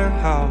matter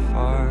how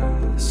far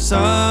the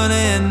sun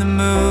and the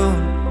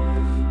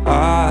moon,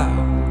 I'll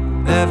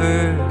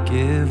never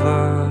give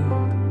up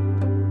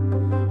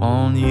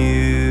on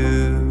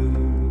you.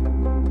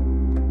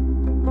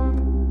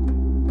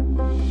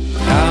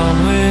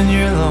 Down when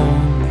you're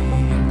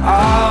lonely,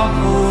 I'll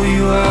pull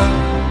you up.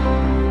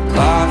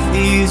 Life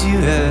leaves you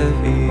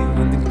heavy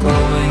when the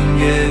going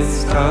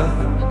gets tough.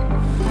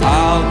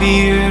 I'll be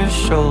your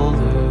shoulder,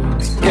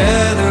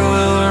 together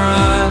we'll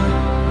run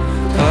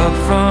up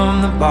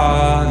from the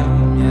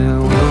bottom, yeah,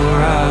 we'll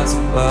rise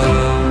above.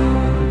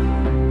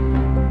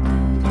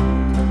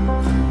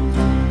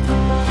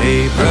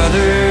 Hey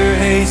brother,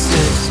 hey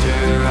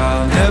sister,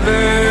 I'll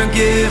never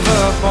give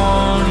up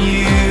on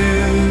you.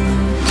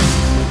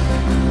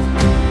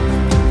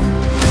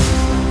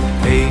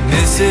 Hey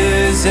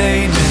Mrs.,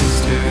 hey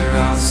mister,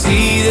 I'll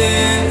see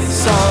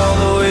this all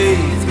the way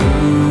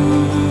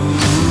through.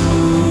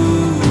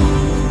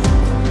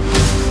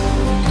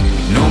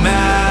 No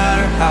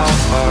matter how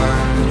far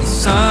the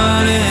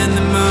sun and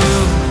the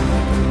moon,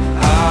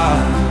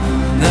 I'll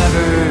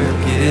never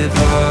give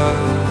up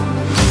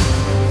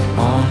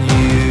on you.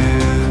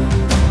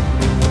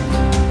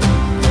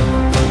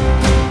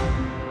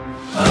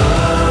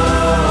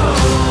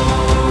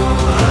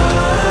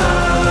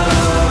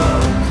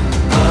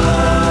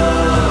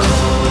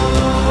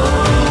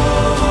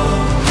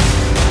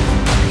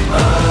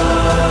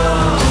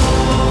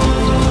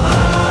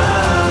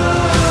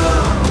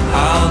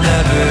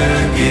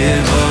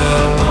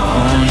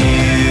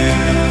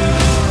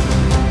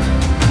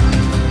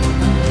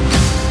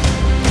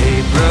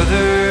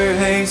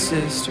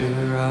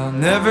 sister, I'll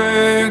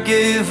never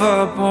give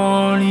up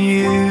on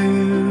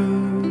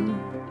you.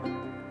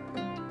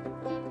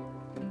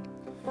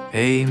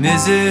 Hey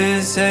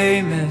Mrs.,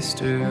 hey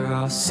mister,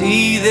 I'll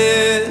see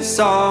this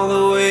all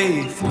the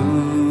way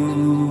through.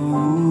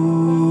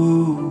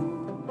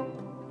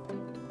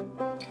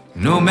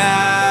 No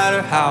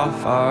matter how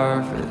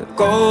far, for the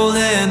gold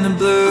and the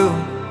blue,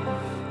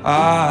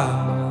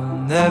 I'll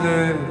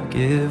never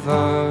give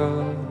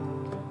up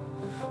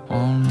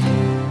on